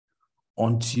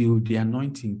until the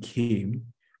anointing came,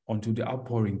 until the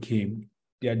outpouring came.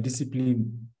 Their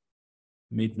discipline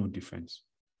made no difference.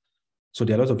 So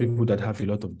there are a lot of people that have a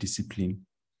lot of discipline,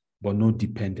 but no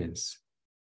dependence.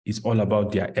 It's all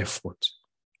about their effort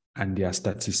and their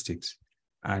statistics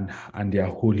and their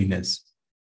holiness.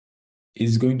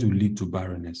 It's going to lead to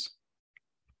barrenness.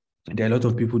 There are a lot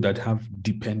of people that have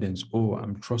dependence. Oh,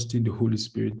 I'm trusting the Holy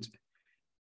Spirit,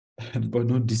 but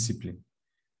no discipline.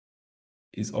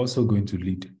 It's also going to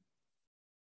lead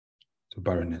to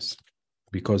barrenness,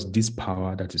 because this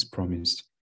power that is promised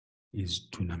is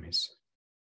dunamis.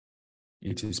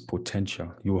 It is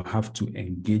potential. You will have to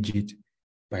engage it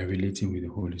by relating with the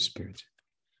Holy Spirit.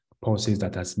 Paul says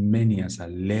that as many as are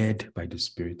led by the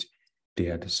Spirit, they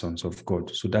are the sons of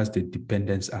God. So that's the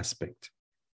dependence aspect,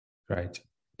 right?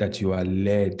 That you are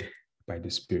led by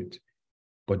the Spirit.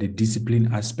 But the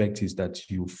discipline aspect is that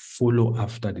you follow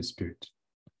after the Spirit.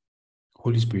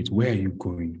 Holy Spirit, where are you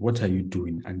going? What are you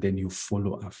doing? And then you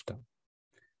follow after.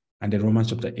 And then Romans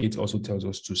chapter 8 also tells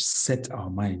us to set our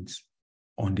minds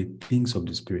on the things of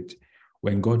the Spirit.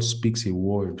 When God speaks a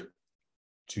word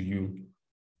to you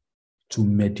to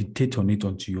meditate on it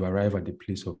until you arrive at the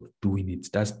place of doing it.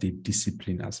 That's the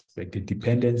discipline aspect. The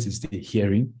dependence is the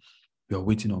hearing. You're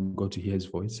waiting on God to hear his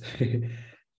voice.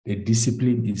 The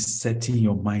discipline is setting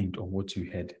your mind on what you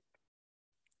heard.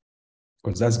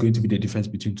 Because that's going to be the difference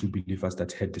between two believers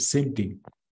that heard the same thing.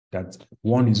 That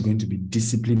one is going to be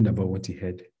disciplined about what he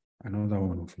heard, another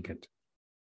one will forget.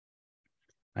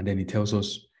 And then he tells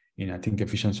us in, I think,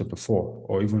 Ephesians chapter 4,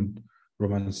 or even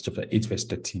Romans chapter 8, verse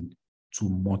 13, to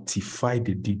mortify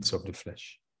the deeds of the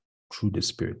flesh through the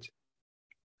Spirit.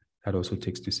 That also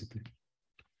takes discipline.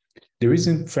 The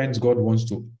reason, friends, God wants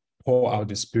to pour out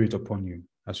the Spirit upon you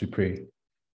as we pray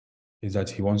is that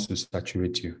he wants to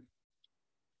saturate you.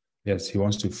 Yes, he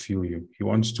wants to fill you. He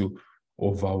wants to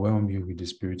overwhelm you with the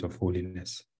Spirit of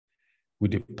holiness,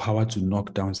 with the power to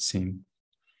knock down sin,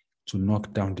 to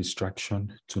knock down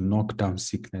distraction, to knock down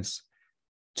sickness,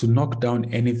 to knock down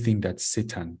anything that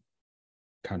Satan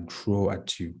can throw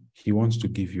at you. He wants to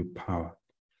give you power.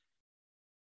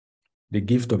 The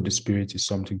gift of the Spirit is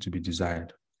something to be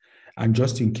desired. And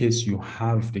just in case you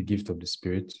have the gift of the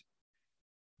Spirit,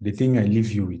 the thing I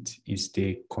leave you with is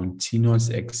the continuous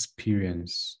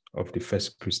experience of the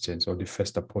first Christians or the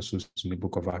first apostles in the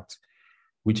book of Acts,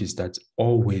 which is that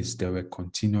always they were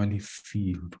continually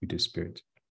filled with the Spirit.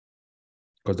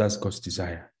 Because that's God's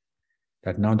desire.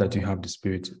 That now that you have the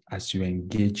Spirit, as you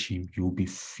engage him, you will be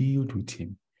filled with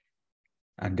him.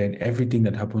 And then everything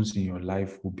that happens in your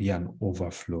life will be an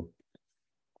overflow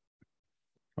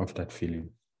of that feeling.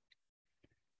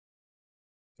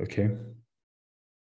 Okay?